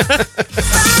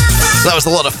 That was a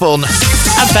lot of fun.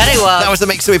 I bet it was. That was the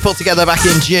mix that we put together back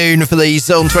in June for the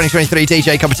Zone 2023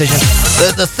 DJ competition.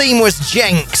 The theme was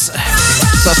Jenks.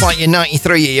 So that's like your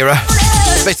 93 era.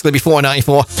 Basically before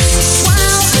 94.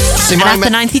 See, and after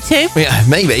 92? Yeah,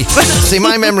 maybe. See,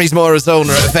 my memory's more as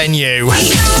owner at Venue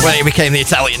when it became the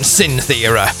Italian synth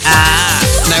era.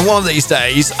 Now, one of these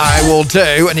days, I will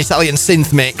do an Italian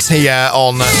synth mix here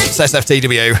on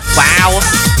SFTW. Wow.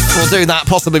 We'll do that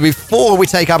possibly before we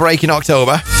take our break in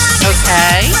October.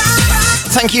 Okay.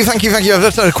 Thank you. I've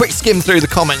just had a quick skim through the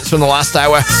comments from the last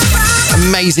hour.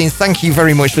 Amazing. Thank you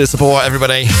very much for the support,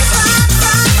 everybody.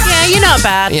 Yeah, you're not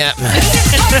bad. Yeah.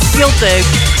 You'll do.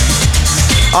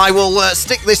 I will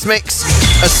stick this mix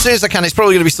as soon as I can. It's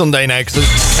probably going to be Sunday now because it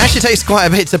actually takes quite a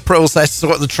bit to process,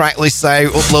 sort the track lists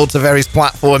out, upload to various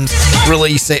platforms,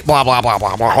 release it, blah, blah, blah,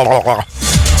 blah, blah, blah, blah.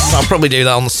 So I'll probably do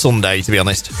that on Sunday, to be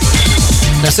honest.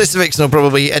 Now, Sister Vixen will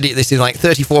probably edit this in like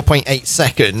 34.8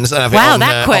 seconds and have it on,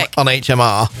 that quick. On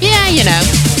HMR. Yeah, you know.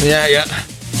 Yeah.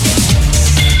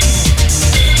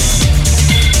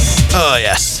 Oh,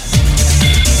 yes.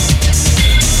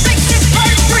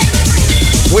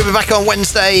 We'll be back on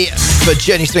Wednesday for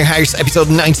Journeys Through House, episode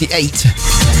 98.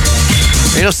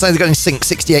 You know, they're going to sync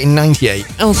 68 and 98.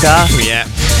 Oh, God. Yeah.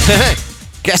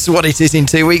 Guess what it is in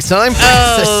 2 weeks' time?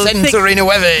 Oh, it's the Centre in a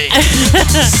Webby.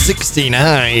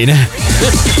 69.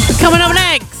 Coming up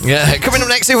next. Yeah, coming up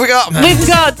next, who have we got? We've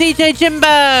got DJ Jimbo.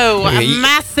 A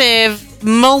massive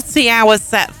multi-hour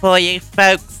set for you,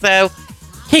 folks. So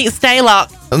stay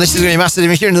locked. And this is going to be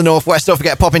massive. If you're in the Northwest, don't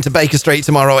forget, pop into Baker Street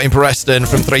tomorrow in Preston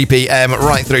from 3 p.m.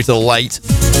 right through till late.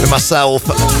 With myself,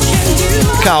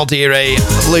 Carl Deary,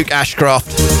 Luke Ashcroft,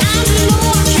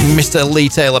 Mr. Lee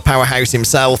Taylor Powerhouse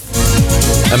himself,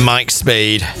 and Mike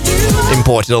Speed,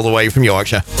 imported all the way from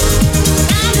Yorkshire.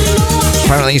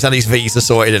 Apparently he's had his visa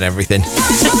sorted and everything.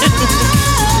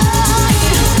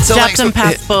 Jackson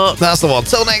passport. That's the one.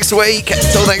 Till next week.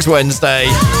 Till next Wednesday.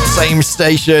 Same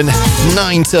station.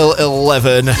 9 till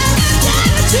 11.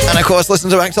 And of course, listen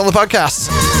to Act on the podcast.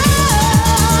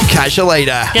 Catch you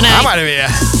later. Good night. I'm out of here.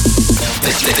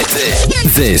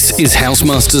 This is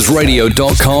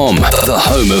HousemastersRadio.com, the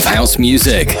home of house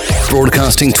music.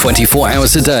 Broadcasting 24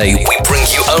 hours a day, we bring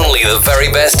you only the very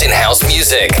best in house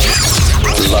music.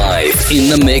 Live in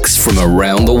the mix from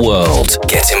around the world.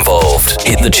 Get involved.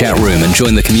 Hit the chat room and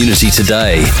join the community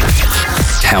today.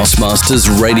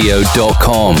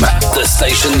 HousemastersRadio.com, the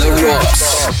station that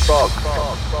rocks.